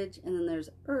bridge, and then there's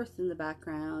earth in the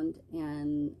background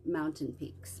and mountain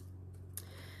peaks.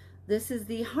 This is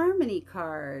the Harmony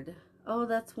card. Oh,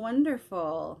 that's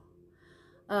wonderful.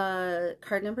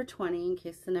 Card number 20, in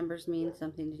case the numbers mean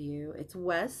something to you. It's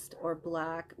West or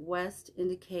black. West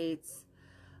indicates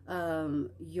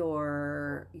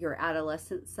your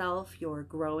adolescent self, your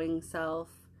growing self.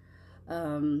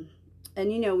 And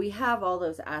you know, we have all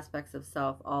those aspects of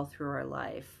self all through our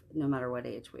life, no matter what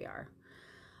age we are.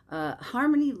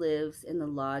 Harmony lives in the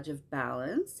lodge of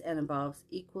balance and involves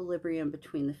equilibrium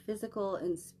between the physical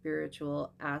and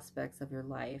spiritual aspects of your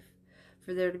life.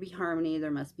 For there to be harmony,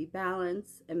 there must be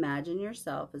balance. Imagine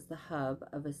yourself as the hub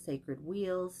of a sacred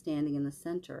wheel standing in the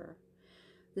center.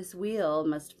 This wheel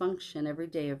must function every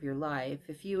day of your life.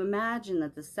 If you imagine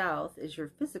that the South is your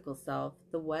physical self,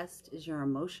 the West is your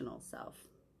emotional self,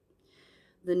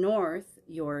 the North,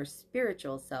 your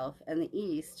spiritual self, and the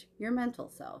East, your mental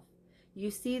self,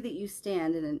 you see that you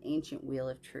stand in an ancient wheel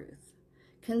of truth.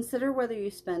 Consider whether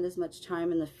you spend as much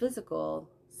time in the physical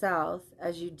South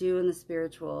as you do in the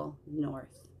spiritual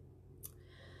North.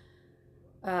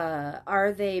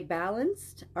 Are they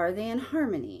balanced? Are they in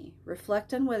harmony?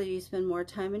 Reflect on whether you spend more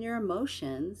time in your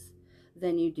emotions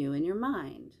than you do in your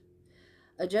mind.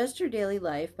 Adjust your daily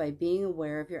life by being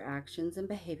aware of your actions and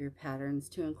behavior patterns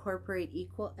to incorporate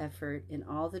equal effort in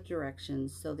all the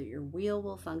directions so that your wheel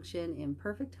will function in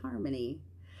perfect harmony.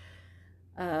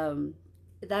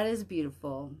 That is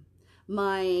beautiful.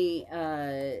 My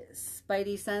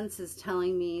spidey sense is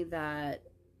telling me that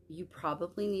you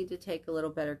probably need to take a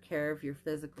little better care of your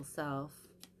physical self,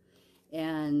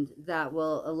 and that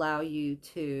will allow you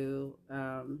to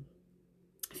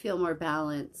feel more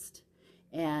balanced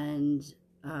and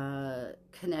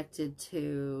connected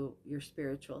to your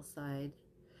spiritual side.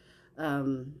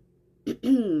 And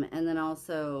then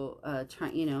also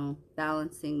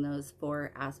balancing those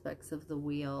 4 aspects of the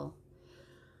wheel.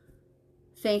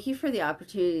 Thank you for the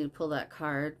opportunity to pull that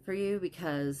card for you,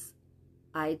 because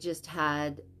I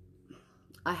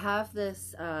have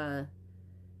this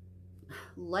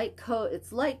light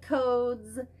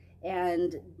codes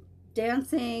and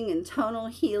dancing and tonal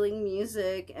healing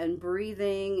music and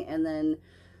breathing, and then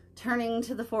turning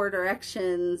to the 4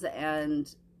 directions,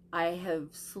 and I have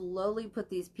slowly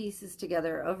put these pieces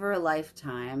together over a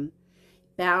lifetime.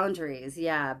 Boundaries,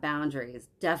 yeah, boundaries,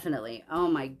 definitely. Oh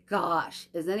my gosh,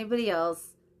 is anybody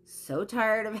else so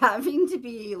tired of having to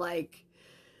be like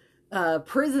a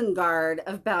prison guard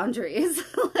of boundaries?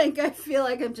 Like, I feel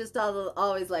like I'm just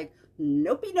always like,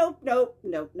 nope.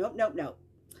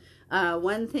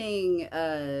 One thing,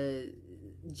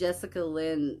 Jessica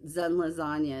Lynn Zen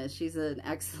Lasagna, she's an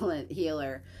excellent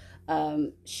healer.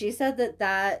 She said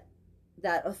that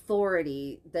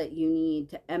authority that you need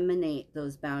to emanate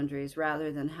those boundaries,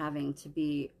 rather than having to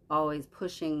be always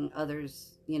pushing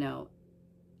others,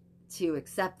 to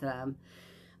accept them,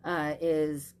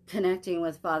 is connecting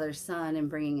with Father, Son, and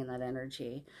bringing in that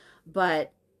energy.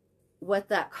 But what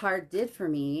that card did for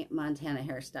me, Montana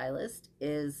hairstylist,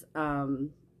 is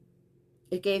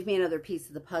it gave me another piece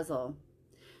of the puzzle,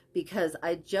 because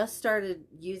I just started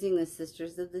using the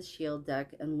Sisters of the Shield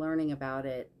deck and learning about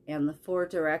it, and the 4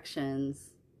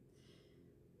 directions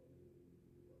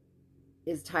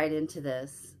is tied into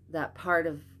this. That part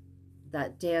of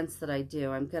that dance that I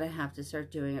do, I'm going to have to start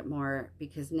doing it more,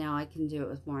 because now I can do it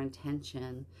with more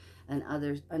intention, and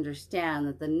others understand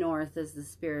that the North is the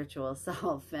spiritual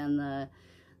self, and the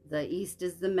East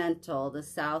is the mental, the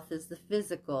South is the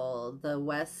physical, the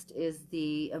West is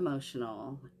the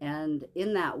emotional. And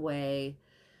in that way,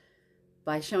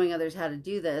 by showing others how to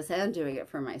do this and doing it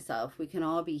for myself, we can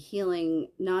all be healing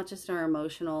not just our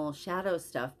emotional shadow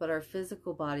stuff, but our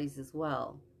physical bodies as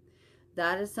well.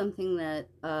 That is something that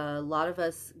a lot of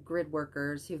us grid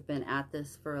workers who've been at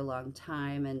this for a long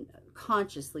time and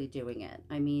consciously doing it.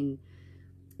 I mean,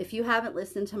 if you haven't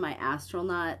listened to my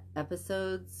Astronaut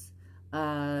episodes,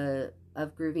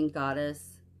 of Grooving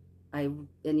Goddess, and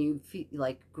you feel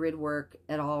like grid work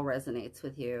at all resonates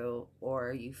with you,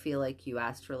 or you feel like you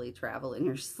astrally travel in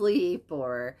your sleep,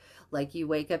 or like you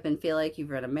wake up and feel like you've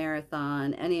run a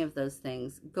marathon, any of those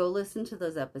things, go listen to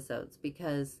those episodes,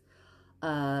 because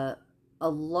uh, a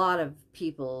lot of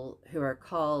people who are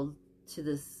called to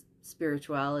this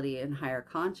spirituality and higher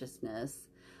consciousness,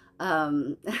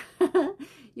 um,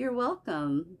 you're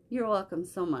welcome. You're welcome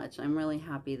so much. I'm really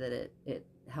happy that it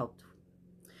helped.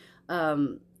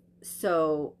 Um,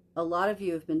 so a lot of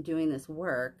you have been doing this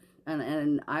work,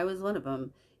 and I was one of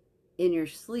them, in your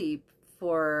sleep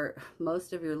for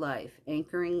most of your life,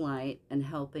 anchoring light and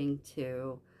helping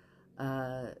to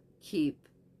uh, keep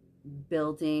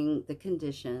building the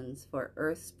conditions for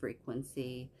Earth's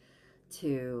frequency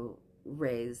to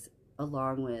raise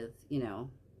along with,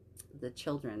 the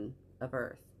children of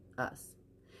Earth, us.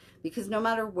 Because no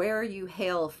matter where you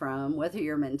hail from, whether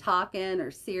you're Mintakan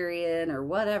or Syrian or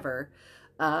whatever,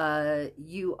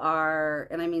 you are,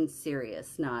 and I mean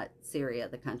serious, not Syria,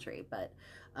 the country, but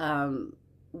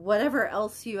whatever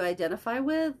else you identify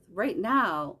with, right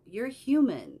now, you're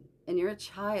human and you're a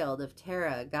child of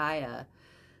Terra, Gaia,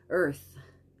 Earth,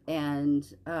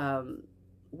 and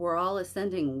we're all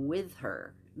ascending with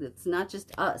her. It's not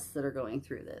just us that are going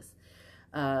through this.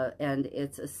 And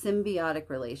it's a symbiotic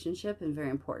relationship, and very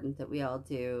important that we all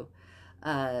do.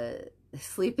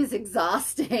 Sleep is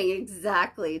exhausting.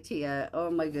 Exactly, Tia. Oh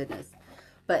my goodness.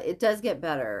 But it does get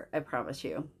better, I promise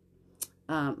you.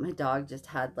 My dog just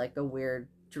had like a weird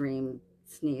dream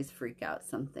sneeze freak out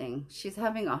something. She's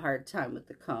having a hard time with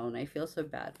the cone. I feel so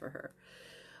bad for her.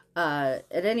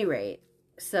 At any rate,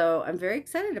 so I'm very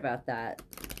excited about that,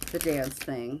 the dance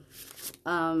thing.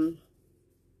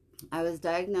 I was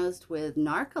diagnosed with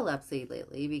narcolepsy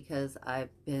lately because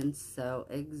I've been so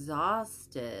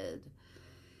exhausted.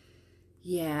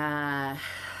 Yeah,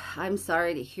 I'm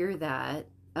sorry to hear that.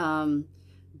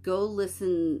 Go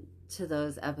listen to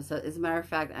those episodes. As a matter of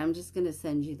fact, I'm just going to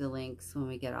send you the links when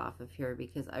we get off of here,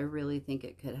 because I really think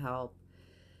it could help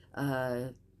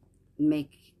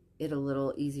make it a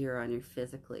little easier on you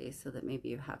physically, so that maybe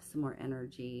you have some more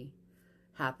energy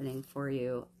happening for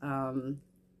you.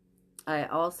 I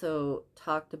also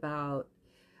talked about,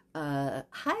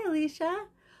 hi Alicia.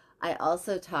 I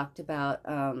also talked about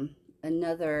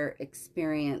another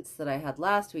experience that I had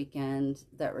last weekend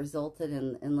that resulted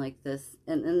in like this.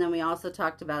 And then we also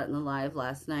talked about it in the live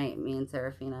last night, me and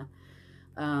Serafina.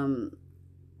 I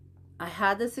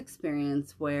had this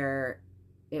experience where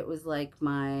it was like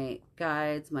my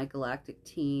guides, my galactic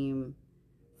team,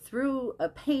 through a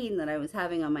pain that I was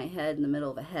having on my head in the middle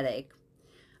of a headache,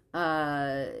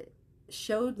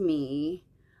 showed me,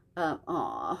 that's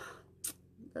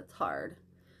hard,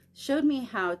 showed me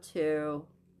how to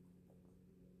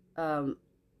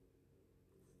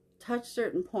touch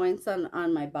certain points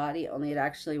on my body, only it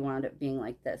actually wound up being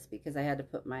like this, because I had to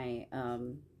put my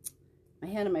my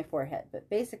hand on my forehead. But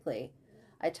basically,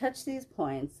 I touched these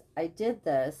points, I did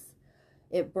this,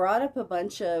 it brought up a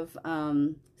bunch of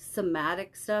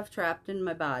somatic stuff trapped in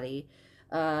my body.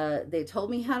 They told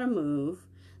me how to move.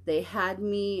 They had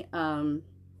me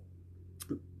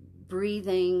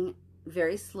breathing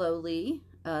very slowly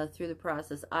through the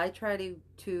process. I try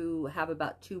to have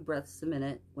about 2 breaths a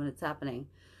minute when it's happening,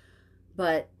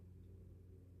 but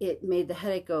it made the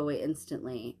headache go away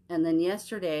instantly. And then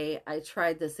yesterday I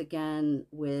tried this again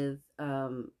with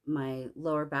my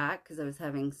lower back, because I was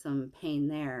having some pain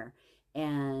there.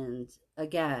 And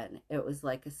again, it was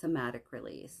like a somatic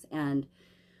release. And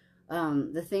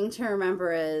the thing to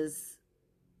remember is,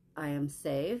 I am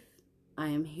safe. I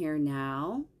am here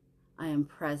now. I am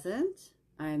present.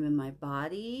 I am in my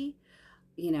body.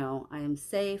 I am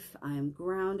safe. I am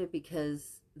grounded,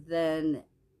 because then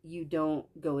you don't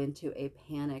go into a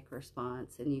panic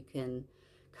response, and you can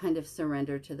kind of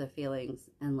surrender to the feelings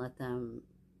and let them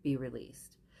be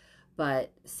released.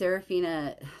 But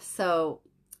Serafina, so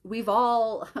we've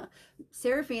all,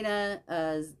 Serafina,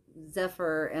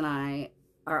 Zephyr, and I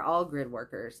are all grid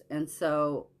workers. And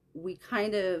so we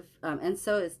kind of, and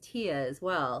so is Tia as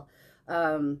well.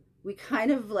 We kind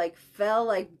of like fell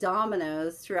like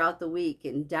dominoes throughout the week,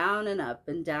 and down and up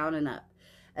and down and up.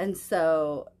 And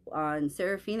so on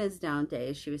Serafina's down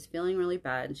day, she was feeling really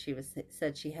bad, and she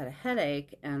said she had a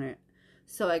headache. And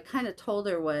so I kind of told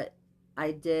her what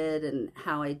I did and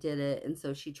how I did it. And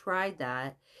so she tried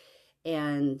that.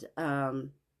 And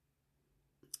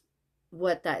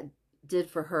what that did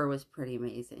for her was pretty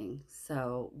amazing.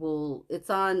 So it's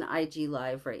on IG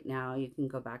Live right now. You can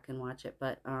go back and watch it.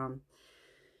 But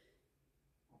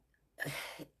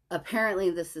apparently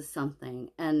this is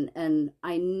something, and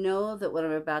I know that what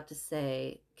I'm about to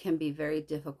say can be very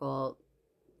difficult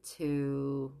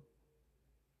to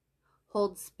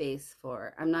hold space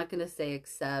for. I'm not going to say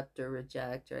accept or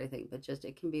reject or anything, but just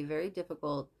it can be very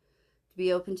difficult to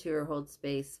be open to or hold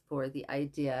space for the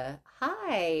idea.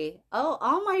 Hi, oh,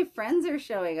 all my friends are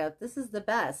showing up. This is the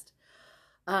best.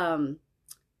 Um,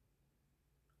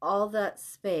 all that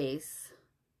space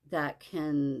that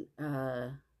can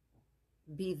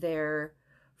be there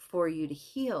for you to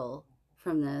heal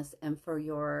from this and for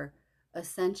your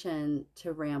ascension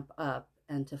to ramp up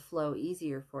and to flow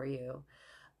easier for you.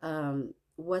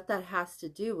 What that has to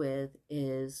do with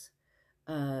is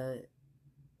uh,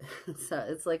 so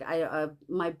it's like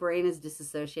my brain is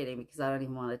disassociating because I don't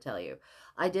even want to tell you.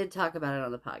 I did talk about it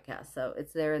on the podcast, so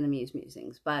it's there in the Muse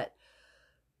Musings. But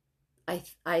I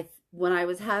when I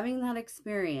was having that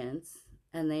experience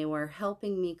and they were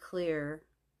helping me clear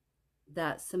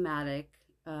that somatic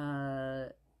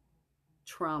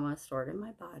trauma stored in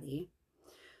my body,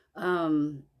 I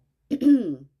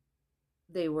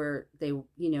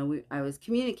was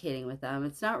communicating with them.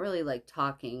 It's not really like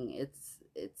talking.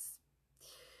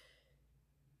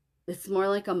 It's more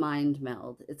like a mind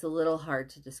meld. It's a little hard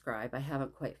to describe. I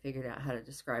haven't quite figured out how to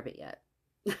describe it yet.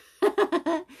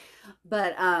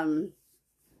 But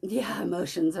yeah,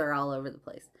 emotions are all over the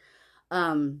place.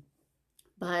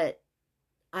 But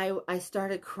I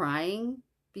started crying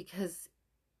because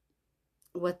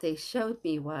what they showed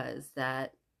me was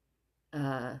that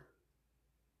the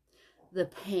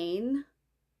pain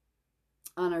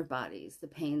on our bodies, the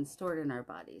pain stored in our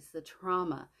bodies, the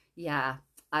trauma. Yeah,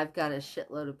 I've got a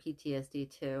shitload of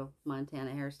PTSD too,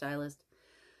 Montana hairstylist.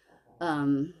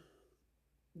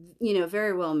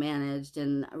 Very well managed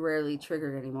and rarely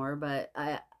triggered anymore, but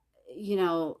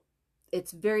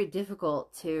it's very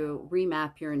difficult to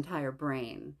remap your entire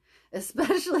brain,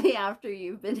 especially after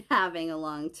you've been having a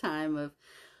long time of,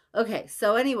 okay,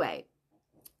 so anyway,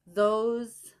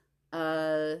 those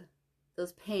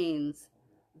pains,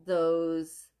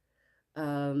 those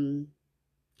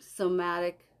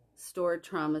somatic stored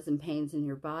traumas and pains in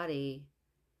your body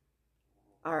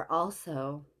are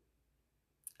also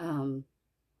a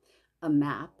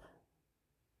map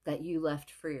that you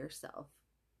left for yourself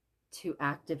to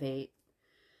activate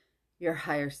your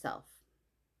higher self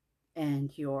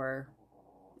and your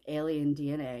alien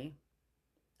DNA.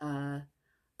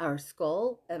 Our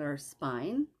skull and our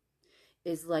spine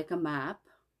is like a map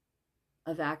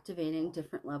of activating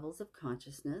different levels of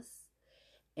consciousness.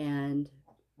 And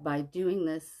by doing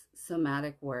this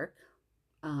somatic work,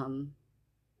 you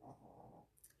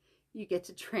get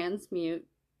to transmute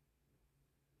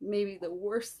maybe the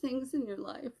worst things in your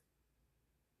life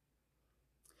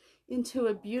into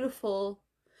a beautiful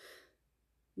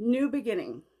new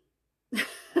beginning.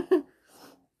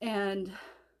 And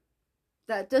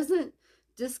that doesn't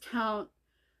discount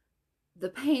the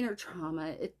pain or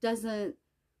trauma. It doesn't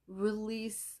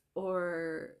release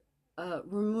or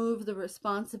remove the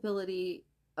responsibility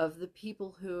of the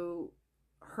people who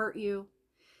hurt you.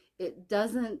 It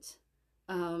doesn't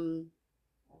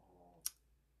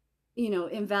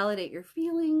invalidate your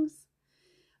feelings.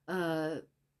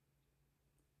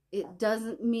 It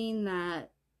doesn't mean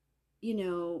that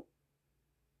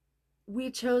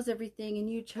we chose everything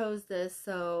and you chose this,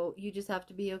 so you just have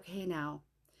to be okay now.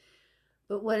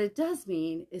 But what it does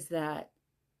mean is that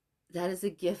is a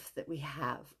gift that we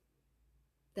have,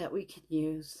 that we can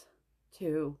use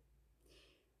to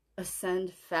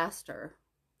ascend faster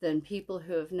than people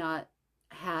who have not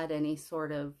had any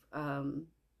sort of an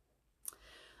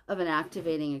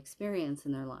activating experience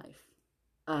in their life,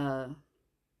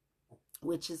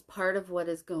 which is part of what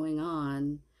is going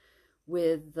on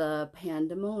with the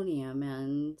pandemonium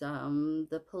and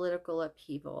the political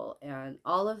upheaval, and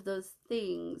all of those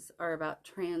things are about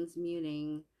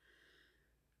transmuting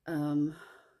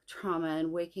trauma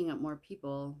and waking up more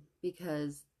people,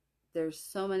 because there's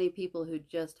so many people who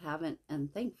just haven't,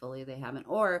 and thankfully they haven't,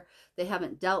 or they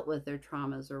haven't dealt with their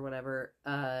traumas or whatever.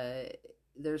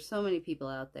 There's so many people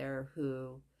out there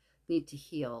who need to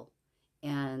heal,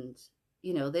 and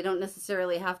they don't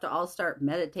necessarily have to all start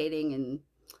meditating and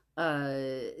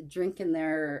drinking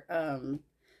their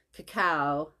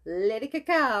cacao, lady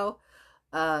cacao,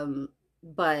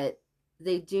 but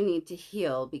they do need to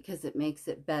heal because it makes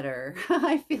it better.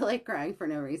 I feel like crying for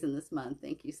no reason this month.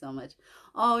 Thank you so much.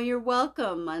 Oh, you're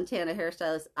welcome, Montana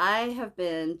hairstylist. I have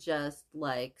been just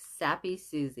like sappy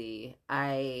Susie.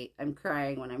 I'm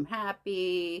crying when I'm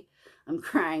happy. I'm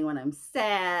crying when I'm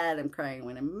sad. I'm crying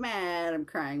when I'm mad. I'm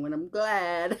crying when I'm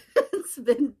glad. It's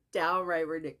been downright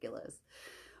ridiculous.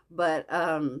 But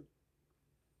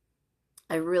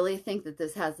I really think that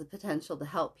this has the potential to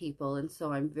help people. And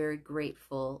so I'm very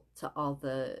grateful to all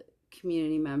the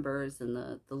community members and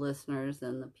the listeners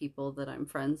and the people that I'm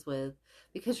friends with,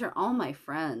 because you're all my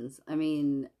friends. I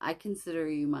mean, I consider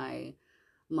you my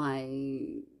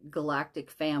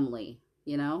galactic family,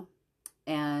 you know?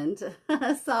 And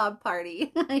sob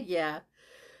party. Yeah.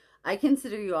 I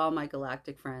consider you all my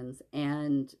galactic friends.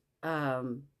 And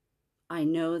I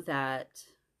know that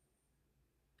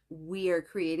we are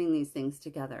creating these things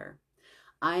together.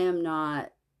 I am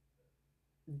not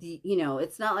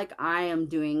it's not like I am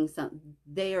doing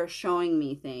they are showing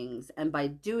me things, and by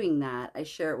doing that I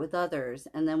share it with others,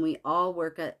 and then we all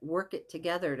work it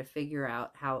together to figure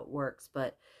out how it works.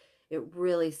 But it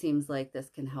really seems like this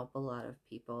can help a lot of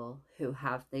people who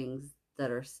have things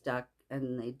that are stuck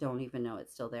and they don't even know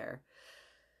it's still there.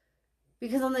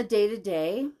 Because on the day to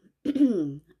day,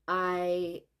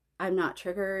 I'm not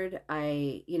triggered.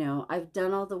 I've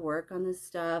done all the work on this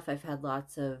stuff. I've had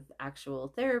lots of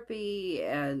actual therapy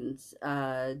and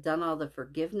done all the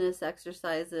forgiveness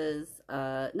exercises.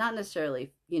 Not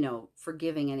necessarily,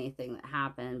 forgiving anything that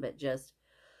happened, but just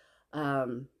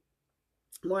more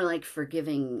like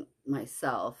forgiving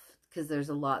myself, because there's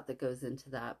a lot that goes into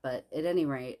that. But at any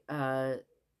rate, but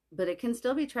it can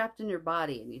still be trapped in your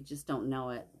body and you just don't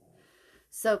know it.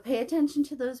 So pay attention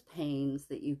to those pains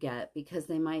that you get, because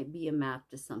they might be a map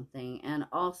to something. And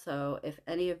also, if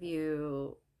any of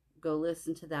you go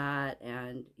listen to that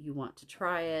and you want to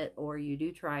try it, or you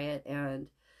do try it and,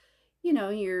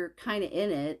 you're kind of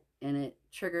in it and it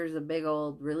triggers a big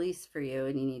old release for you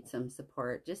and you need some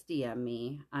support, just DM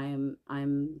me. I'm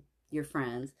your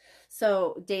friends.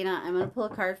 So Dana, I'm going to pull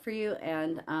a card for you.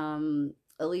 And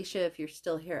Alicia, if you're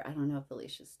still here, I don't know if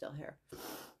Alicia's still here.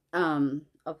 I'll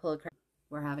pull a card.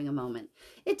 We're having a moment.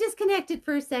 It disconnected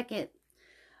for a second.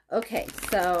 Okay,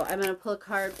 so I'm going to pull a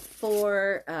card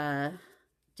for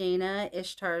Dana,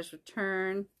 Ishtar's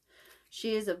Return.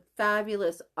 She is a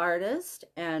fabulous artist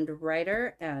and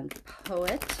writer and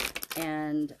poet.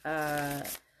 And I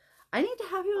need to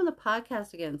have you on the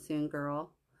podcast again soon,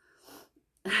 girl.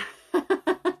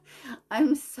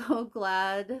 I'm so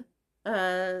glad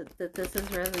that this is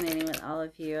resonating with all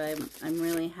of you. I'm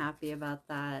really happy about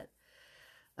that.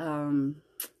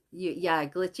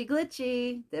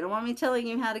 Glitchy. They don't want me telling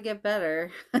you how to get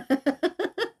better.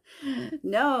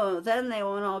 No, then they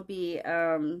won't all be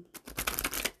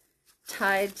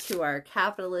tied to our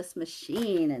capitalist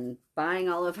machine and buying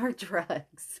all of our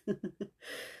drugs.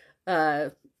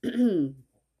 Not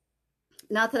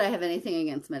that I have anything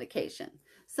against medication.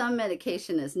 Some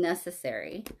medication is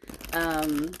necessary,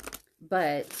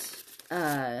 but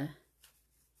they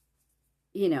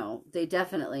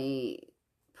definitely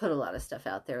put a lot of stuff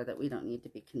out there that we don't need to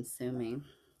be consuming.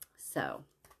 So,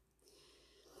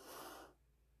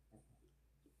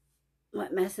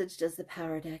 what message does the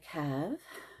Power Deck have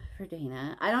for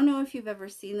Dana? I don't know if you've ever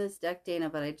seen this deck, Dana,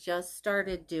 but I just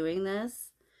started doing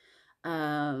this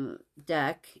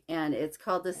deck, and it's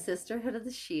called the Sisterhood of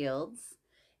the Shields.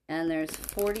 And there's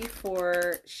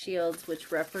 44 shields,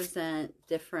 which represent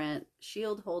different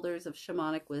shield holders of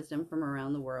shamanic wisdom from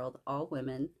around the world, all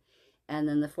women. And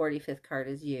then the 45th card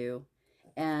is you.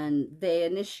 And they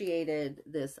initiated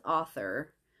this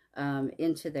author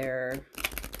into their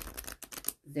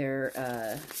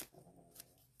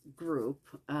group,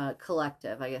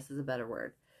 collective, I guess is a better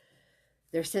word.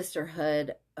 Their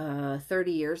sisterhood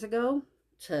 30 years ago,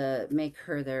 to make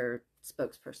her their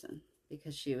spokesperson,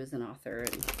 because she was an author.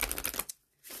 And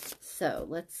so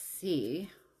let's see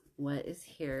what is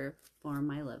here for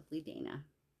my lovely Dana.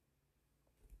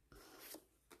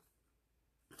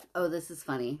 Oh, this is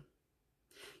funny.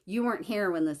 You weren't here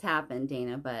when this happened,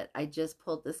 Dana, but I just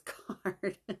pulled this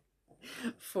card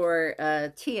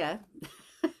for Tia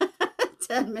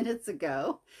 10 minutes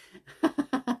ago.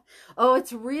 Oh,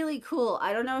 it's really cool.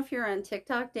 I don't know if you're on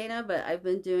TikTok, Dana, but I've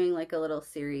been doing like a little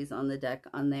series on the deck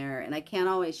on there, and I can't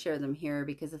always share them here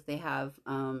because if they have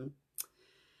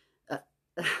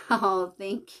oh,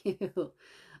 thank you.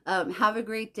 Have a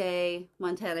great day,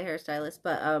 Montana hairstylist.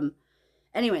 But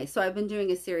anyway, so I've been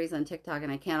doing a series on TikTok,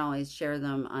 and I can't always share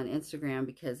them on Instagram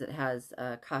because it has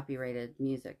copyrighted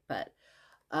music. But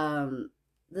the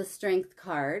Strength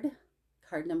card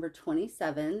number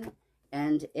 27,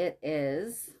 and it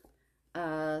is,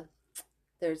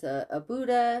 there's a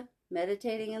Buddha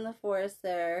meditating in the forest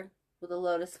there with a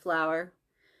lotus flower.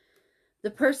 The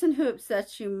person who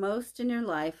upsets you most in your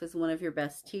life is one of your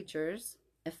best teachers.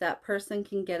 If that person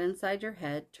can get inside your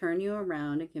head, turn you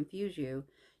around, and confuse you,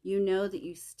 you know that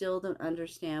you still don't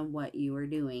understand what you are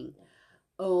doing.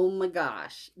 Oh my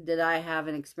gosh, did I have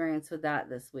an experience with that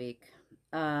this week.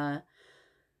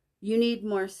 You need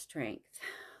more strength.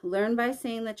 Learn by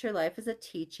saying that your life is a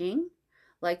teaching,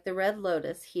 like the red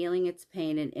lotus healing its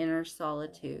pain in inner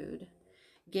solitude.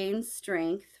 Gain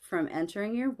strength from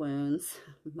entering your wounds.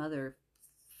 Mother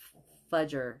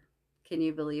fudger. Can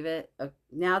you believe it?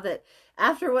 Now that,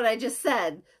 after what I just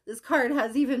said, this card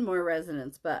has even more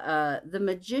resonance. But the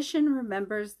magician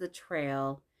remembers the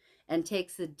trail and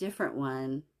takes a different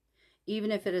one,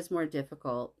 even if it is more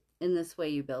difficult. In this way,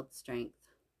 you build strength.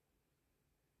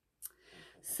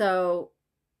 So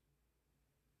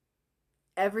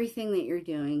everything that you're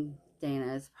doing,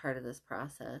 Dana, is part of this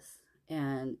process.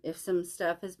 And if some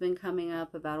stuff has been coming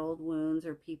up about old wounds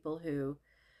or people who,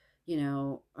 you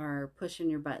know, are pushing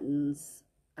your buttons,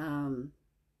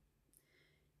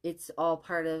 it's all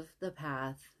part of the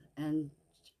path. And,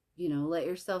 you know, let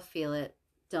yourself feel it.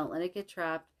 Don't let it get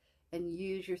trapped. And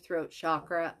use your throat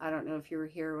chakra. I don't know if you were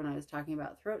here when I was talking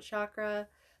about throat chakra.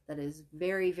 That is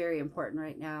very, very important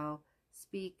right now.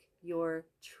 Speak your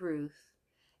truth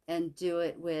and do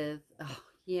it with, oh,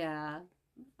 yeah,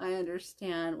 I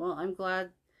understand. Well, I'm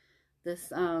glad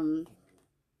this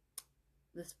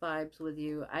this vibes with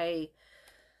you.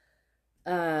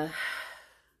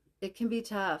 It can be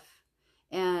tough,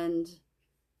 and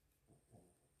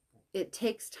it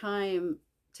takes time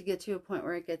to get to a point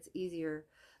where it gets easier.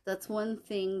 That's one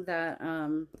thing that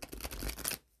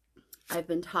I've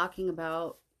been talking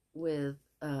about with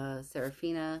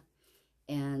Serafina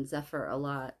and Zephyr a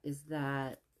lot, is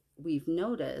that we've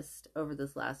noticed over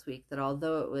this last week that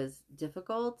although it was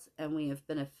difficult and we have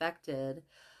been affected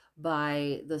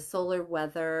by the solar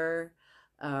weather,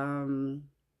 you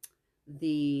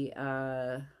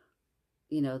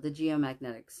know, the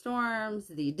geomagnetic storms,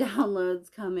 the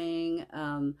downloads coming.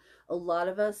 A lot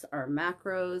of us are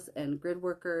macros and grid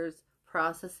workers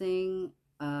processing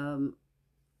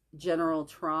general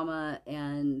trauma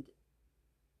and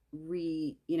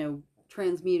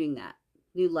transmuting that,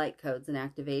 new light codes and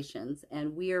activations.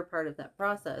 And we are part of that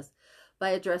process by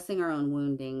addressing our own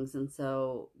woundings. And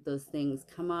so those things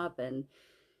come up and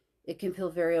it can feel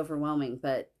very overwhelming,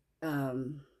 but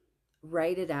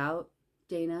write it out,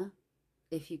 Dana.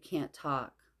 If you can't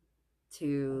talk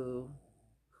to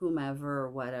whomever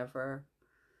or whatever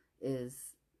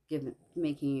is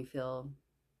making you feel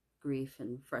grief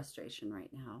and frustration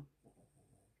right now.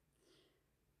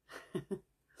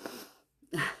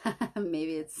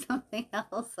 Maybe it's something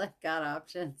else. I've got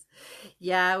options.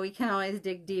 Yeah, we can always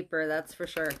dig deeper, that's for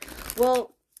sure.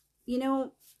 Well, you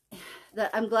know,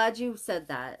 I'm glad you said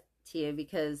that, Tia,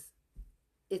 because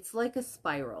it's like a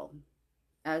spiral.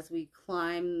 As we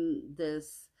climb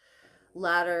this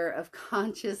ladder of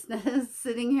consciousness,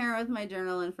 sitting here with my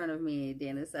journal in front of me,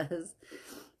 Dana says.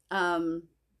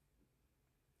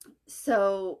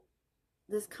 So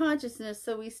this consciousness,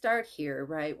 so we start here,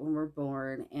 right, when we're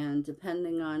born, and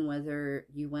depending on whether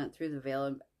you went through the veil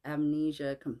of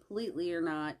amnesia completely or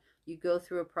not, you go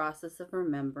through a process of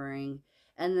remembering,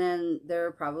 and then there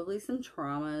are probably some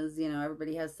traumas. You know,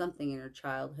 everybody has something in your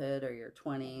childhood or your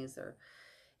 20s,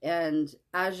 and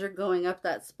as you're going up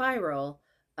that spiral,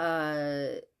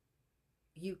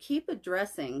 you keep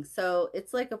addressing. So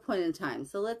it's like a point in time.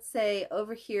 So let's say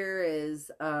over here is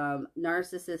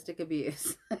narcissistic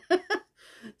abuse.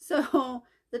 So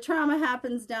the trauma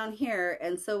happens down here.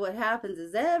 And so what happens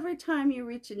is every time you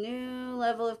reach a new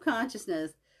level of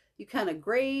consciousness, you kind of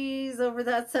graze over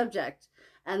that subject.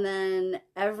 And then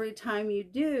every time you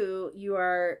do, you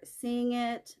are seeing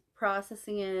it,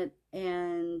 processing it,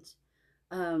 and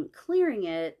clearing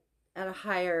it at a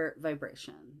higher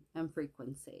vibration and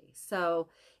frequency. So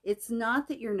it's not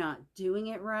that you're not doing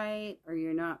it right, or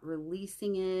you're not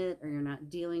releasing it, or you're not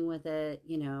dealing with it,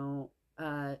 you know.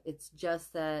 It's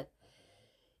just that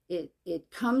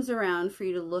it comes around for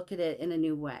you to look at it in a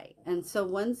new way. And so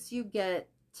once you get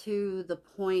to the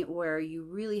point where you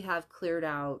really have cleared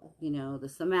out, you know, the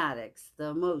somatics, the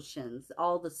emotions,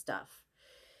 all the stuff,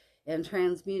 and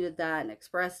transmuted that and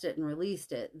expressed it and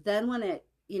released it, then when it,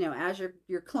 you know, as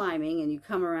you're climbing and you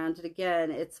come around it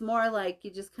again, it's more like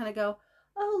you just kind of go,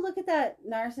 oh, look at that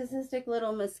narcissistic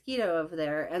little mosquito over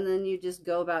there, and then you just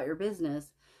go about your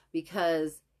business,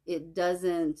 because it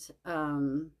doesn't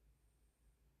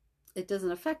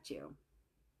affect you.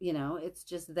 You know, it's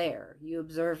just there. You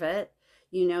observe it.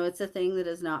 You know, it's a thing that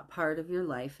is not part of your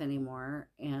life anymore,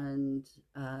 and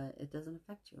it doesn't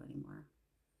affect you anymore.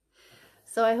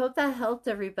 So I hope that helped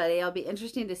everybody. It'll be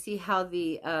interesting to see how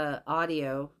the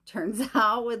audio turns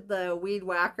out with the weed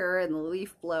whacker and the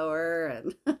leaf blower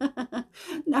and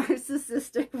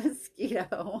narcissistic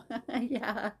mosquito.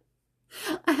 Yeah.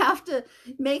 I have to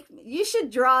you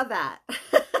should draw that.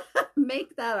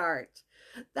 Make that art.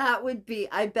 That would be,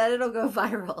 I bet it'll go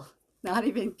viral. Not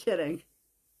even kidding.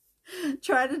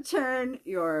 Try to turn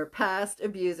your past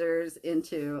abusers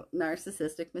into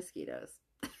narcissistic mosquitoes.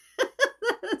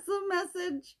 That's the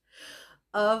message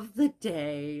of the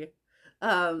day.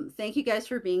 Thank you guys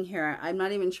for being here. I'm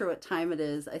not even sure what time it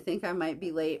is. I think I might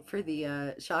be late for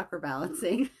the chakra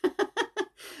balancing.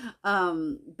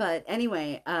 But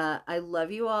anyway, I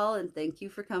love you all and thank you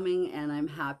for coming. And I'm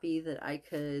happy that I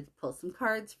could pull some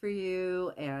cards for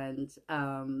you. And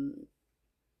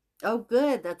oh,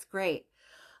 good, that's great.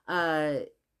 Uh,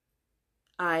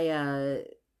 I'm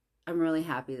really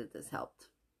happy that this helped.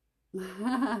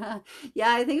 Yeah,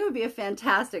 I think it would be a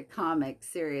fantastic comic,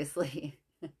 seriously.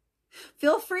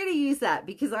 Feel free to use that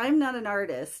because I'm not an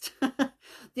artist.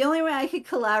 The only way I could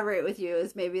collaborate with you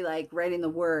is maybe like writing the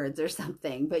words or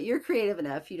something, but you're creative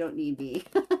enough. You don't need me.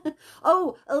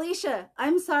 Oh, Alicia,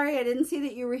 I'm sorry I didn't see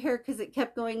that you were here because it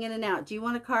kept going in and out. Do you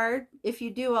want a card? If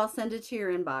you do, I'll send it to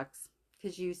your inbox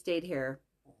because you stayed here.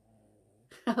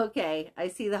 Okay, I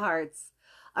see the hearts.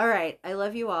 All right, I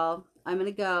love you all. I'm going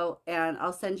to go and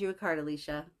I'll send you a card,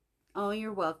 Alicia. Oh,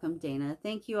 you're welcome, Dana.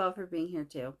 Thank you all for being here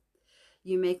too.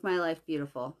 You make my life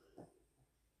beautiful.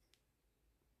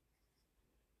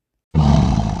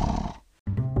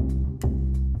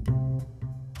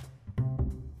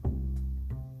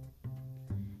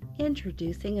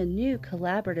 Introducing a new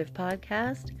collaborative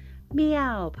podcast,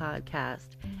 Meow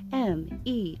Podcast.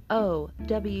 MEOWW.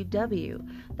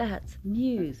 That's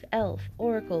Muse, Elf,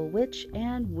 Oracle, Witch,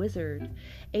 and Wizard.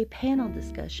 A panel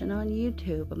discussion on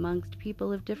YouTube amongst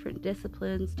people of different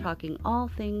disciplines talking all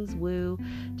things woo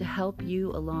to help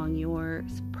you along your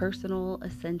personal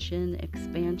ascension,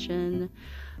 expansion,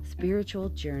 spiritual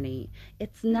journey.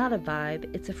 It's not a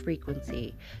vibe, it's a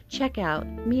frequency. Check out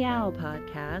Meow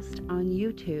Podcast on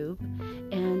YouTube,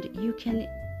 and you can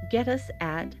get us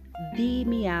at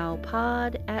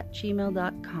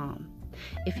themeowpod@gmail.com.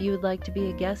 If you would like to be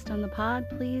a guest on the pod,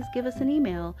 please give us an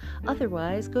email.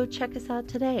 Otherwise, go check us out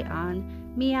today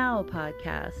on Meow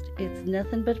Podcast. It's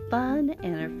nothing but fun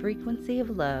and a frequency of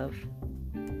love.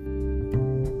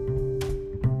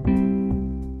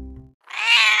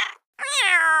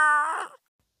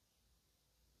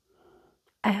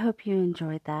 I hope you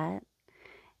enjoyed that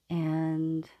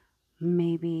and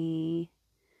maybe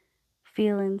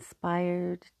feel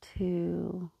inspired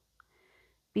to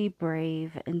be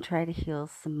brave and try to heal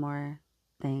some more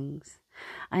things.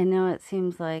 I know it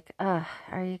seems like, are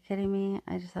you kidding me?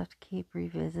 I just have to keep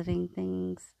revisiting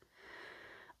things.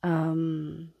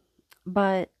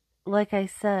 But like I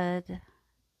said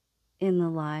in the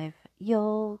live,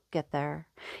 you'll get there.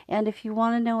 And if you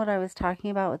want to know what I was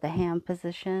talking about with the hand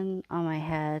position on my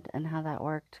head and how that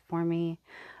worked for me,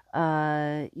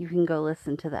 you can go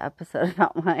listen to the episode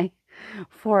about my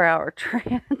 4-hour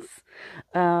trance,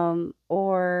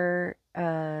 or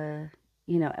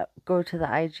go to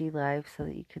the IG live so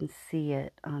that you can see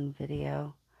it on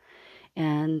video.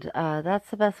 And that's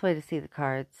the best way to see the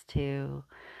cards too.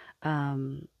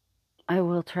 I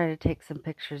will try to take some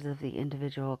pictures of the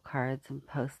individual cards and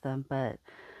post them, but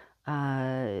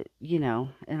in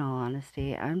all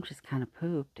honesty, I'm just kind of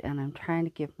pooped and I'm trying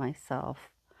to give myself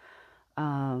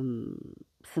some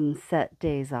set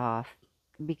days off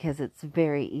because it's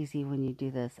very easy when you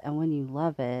do this and when you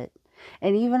love it.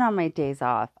 And even on my days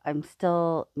off, I'm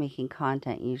still making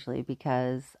content usually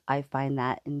because I find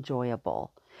that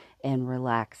enjoyable and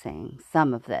relaxing.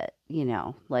 Some of it,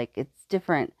 like it's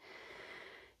different.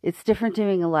 It's different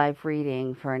doing a live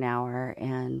reading for an hour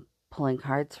and pulling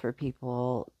cards for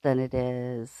people than it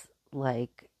is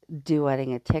like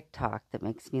duetting a TikTok that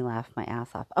makes me laugh my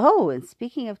ass off. Oh, and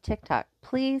speaking of TikTok,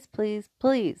 please, please,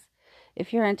 please,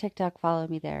 if you're on TikTok, follow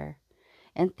me there.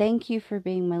 And thank you for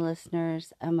being my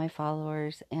listeners and my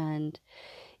followers. And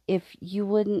if you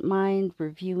wouldn't mind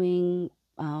reviewing,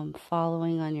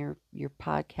 following on your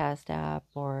podcast app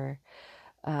or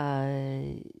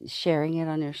sharing it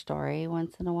on your story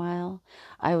once in a while,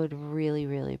 I would really,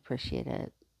 really appreciate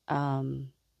it. I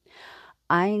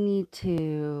need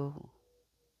to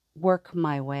work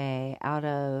my way out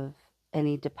of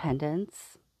any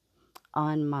dependence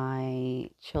on my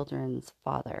children's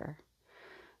father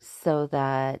so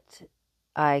that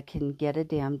I can get a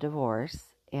damn divorce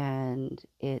and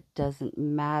it doesn't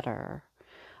matter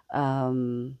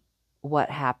what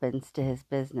happens to his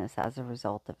business as a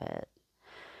result of it.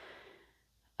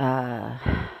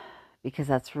 Because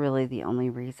that's really the only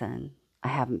reason I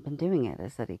haven't been doing it,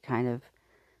 is that he kind of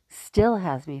still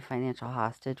has me financial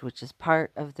hostage, which is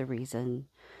part of the reason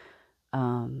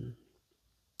I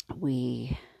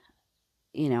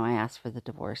asked for the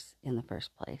divorce in the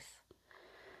first place.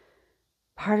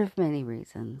 Part of many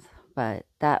reasons, but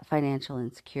that financial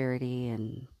insecurity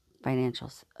and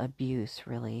financial abuse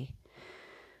really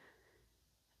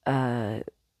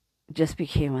just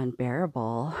became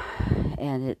unbearable,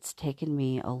 and it's taken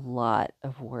me a lot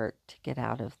of work to get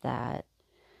out of that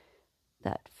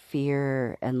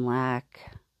fear and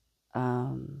lack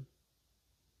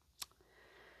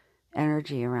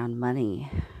energy around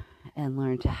money, and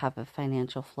learn to have a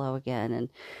financial flow again. And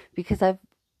because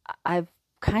I've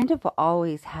kind of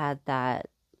always had that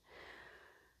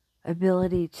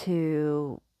ability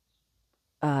to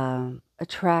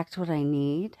attract what I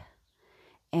need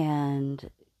and,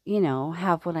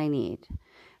 have what I need.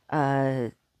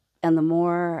 And the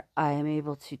more I am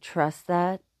able to trust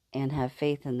that and have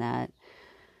faith in that,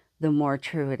 the more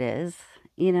true it is,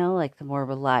 like the more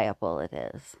reliable it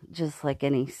is. Just like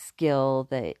any skill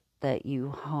that you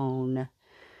hone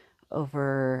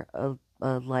over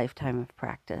a lifetime of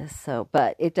practice. So,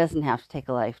 but it doesn't have to take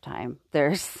a lifetime.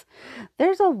 There's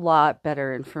a lot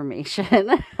better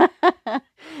information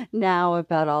now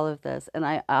about all of this. And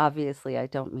I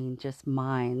don't mean just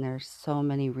mine. There's so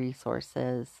many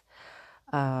resources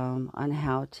on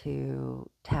how to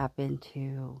tap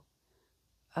into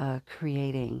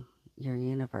creating your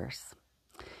universe.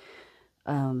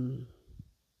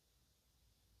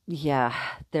 Yeah,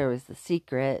 there was The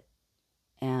Secret,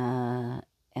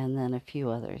 and then a few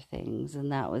other things,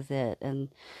 and that was it. And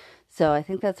so I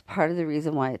think that's part of the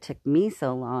reason why it took me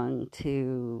so long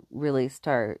to really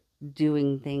start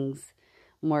doing things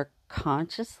more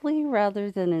consciously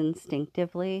rather than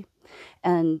instinctively.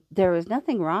 And there was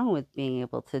nothing wrong with being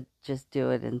able to just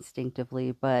do it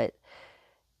instinctively, but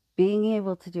being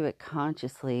able to do it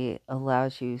consciously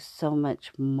allows you so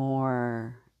much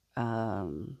more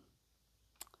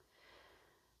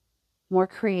more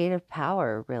creative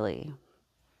power, really.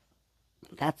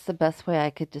 That's the best way I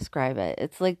could describe it.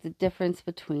 It's like the difference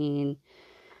between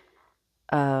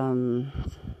I'm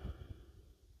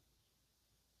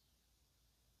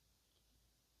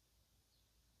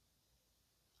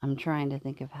trying to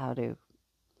think of how to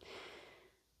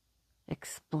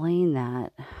explain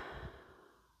that.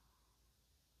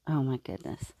 Oh my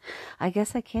goodness. I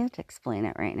guess I can't explain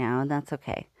it right now, and that's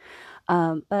okay.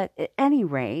 But at any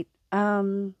rate,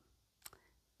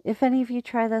 if any of you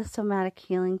try the somatic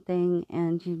healing thing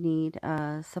and you need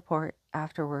support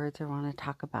afterwards or want to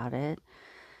talk about it,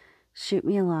 shoot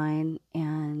me a line.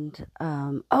 And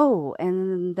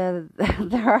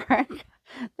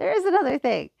there is another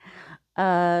thing.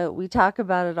 We talk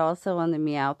about it also on the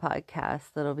Meow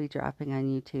podcast that'll be dropping on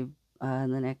YouTube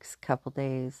in the next couple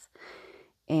days.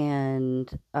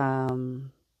 And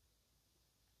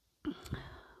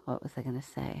what was I going to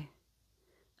say?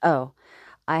 Oh,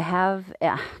 I have,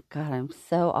 God, I'm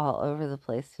so all over the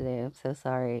place today. I'm so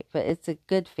sorry. But it's a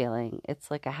good feeling.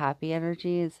 It's like a happy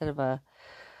energy instead of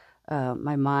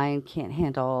my mind can't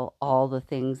handle all the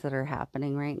things that are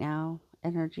happening right now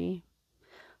energy.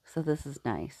 So this is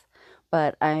nice.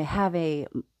 But I have a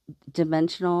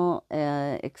dimensional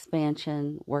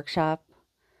expansion workshop,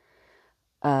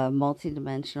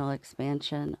 multi-dimensional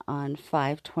expansion on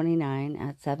 5/29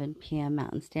 at 7 p.m.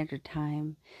 Mountain Standard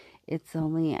Time. It's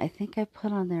only, I think I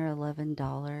put on there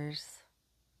 $11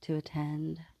 to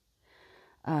attend.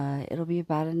 It'll be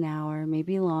about an hour,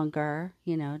 maybe longer,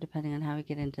 depending on how we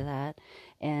get into that.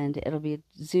 And it'll be a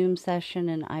Zoom session,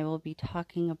 and I will be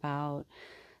talking about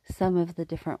some of the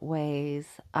different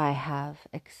ways I have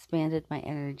expanded my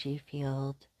energy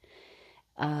field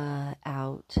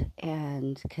out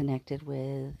and connected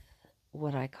with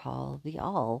what I call the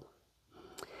all.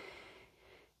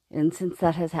 And since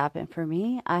that has happened for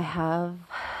me, I have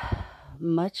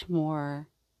much more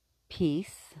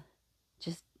peace,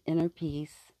 just inner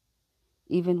peace,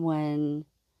 even when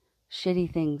shitty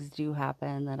things do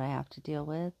happen that I have to deal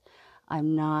with.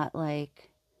 I'm not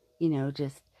like,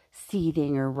 just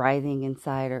seething or writhing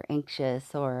inside or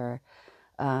anxious or,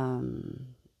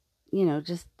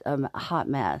 just a hot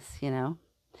mess, And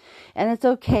it's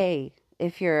okay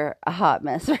if you're a hot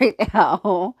mess right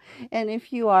now. And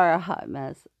if you are a hot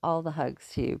mess, all the hugs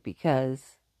to you,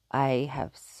 because I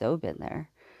have so been there.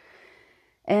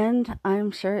 And I'm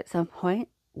sure at some point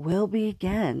will be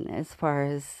again as far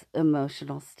as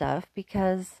emotional stuff,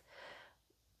 because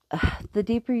the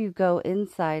deeper you go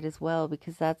inside as well,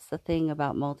 because that's the thing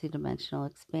about multidimensional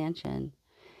expansion.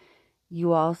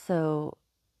 You also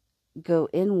go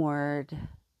inward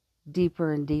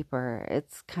deeper and deeper.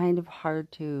 It's kind of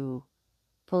hard to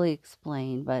fully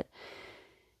explain, but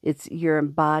you're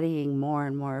embodying more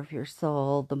and more of your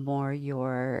soul, the more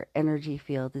your energy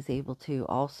field is able to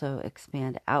also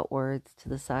expand outwards to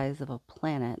the size of a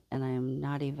planet. And I am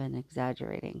not even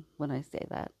exaggerating when I say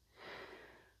that.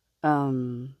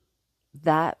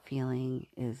 That feeling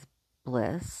is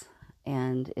bliss,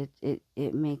 and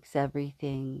it makes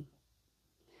everything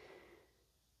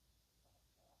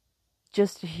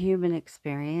just a human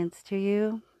experience to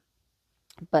you,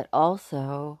 but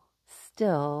also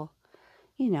still,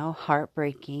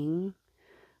 heartbreaking,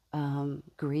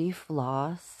 grief,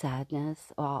 loss,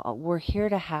 sadness. We're here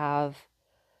to have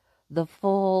the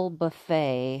full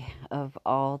buffet of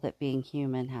all that being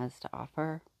human has to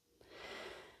offer.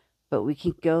 But we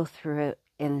can go through it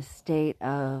in a state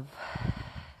of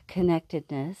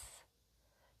connectedness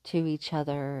to each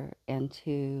other and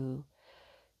to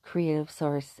creative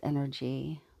source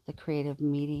energy, the creative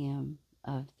medium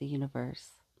of the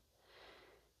universe.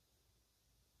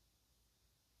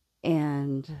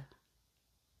 And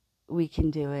we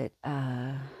can do it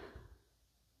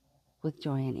with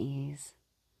joy and ease.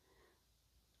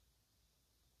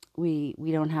 We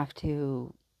don't have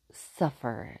to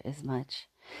suffer as much.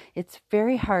 It's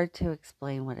very hard to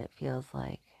explain what it feels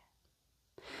like.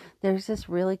 There's this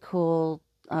really cool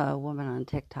woman on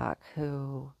TikTok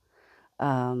who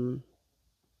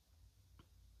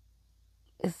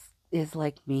is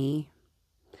like me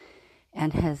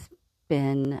and has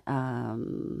been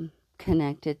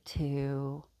connected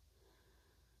to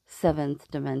seventh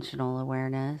dimensional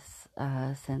awareness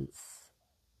since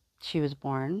she was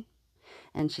born.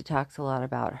 And she talks a lot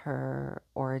about her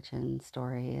origin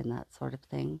story and that sort of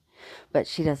thing. But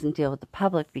she doesn't deal with the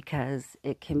public because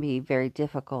it can be very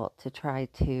difficult to try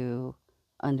to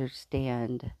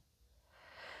understand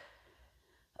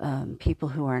people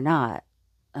who are not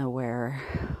aware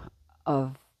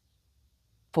of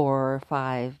 4,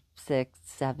 5, 6,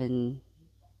 7,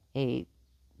 8,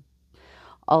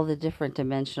 all the different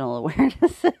dimensional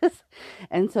awarenesses.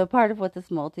 And so part of what this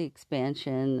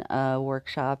multi-expansion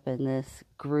workshop and this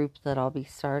group that I'll be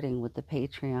starting with the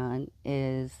Patreon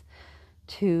is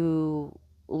to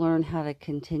learn how to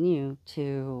continue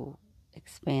to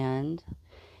expand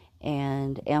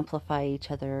and amplify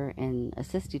each other and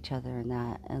assist each other in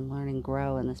that, and learn and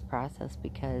grow in this process,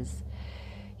 because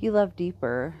you love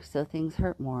deeper, so things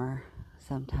hurt more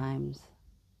sometimes.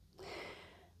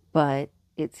 But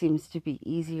it seems to be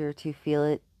easier to feel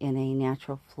it in a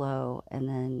natural flow and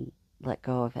then let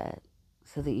go of it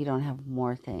so that you don't have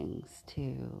more things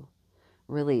to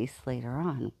release later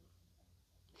on.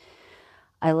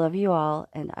 I love you all,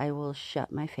 and I will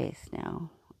shut my face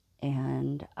now.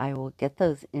 And I will get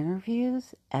those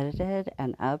interviews edited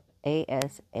and up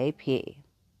ASAP.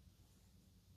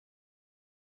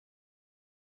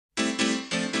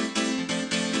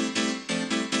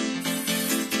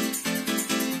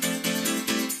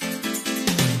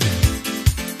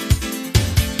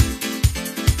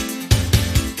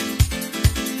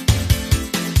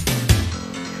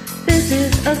 This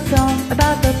is a song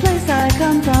about the place I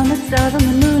come from. It's out on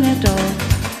the moon at all,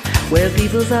 where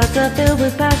people's hearts are filled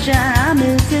with passion. I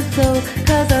miss it so,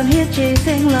 cause I'm here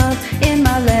chasing love in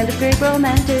my land of great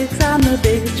romantics. I'm the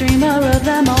biggest dreamer of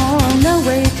them all. No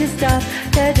way to stop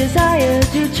their desire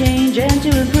to change and to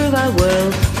improve our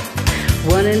world.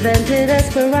 One invented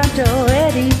Esperanto,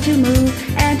 ready to move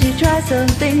and to try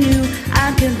something new.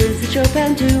 I'm convinced that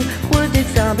Chopin too would dig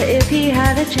samba if he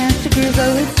had a chance to groove.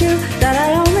 Though it's true that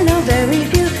I only know very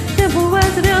few simple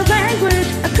words of your language.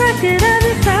 I cracked it and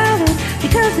it's valid,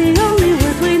 because the only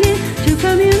words we need to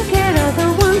communicate are the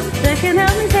ones that can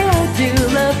help me say I do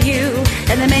love you,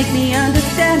 and they make me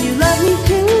understand you love me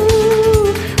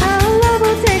too. Our love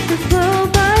will take this world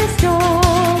by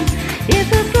storm. If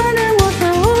it's London,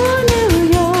 Warsaw, or New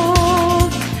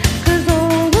York, 'cause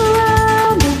all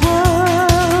around the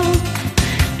world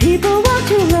people want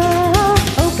to love.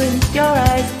 Open your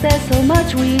eyes, there's so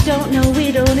much we don't know,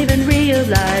 we don't even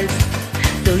realize.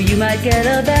 So you might get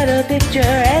a better picture.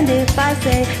 And if I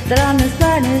say that on this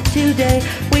planet today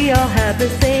we all have the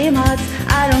same hearts,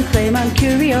 I don't claim I'm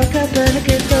Curie or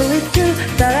Copernicus. So it's true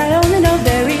that I only know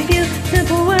very few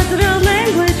simple words of your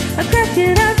language.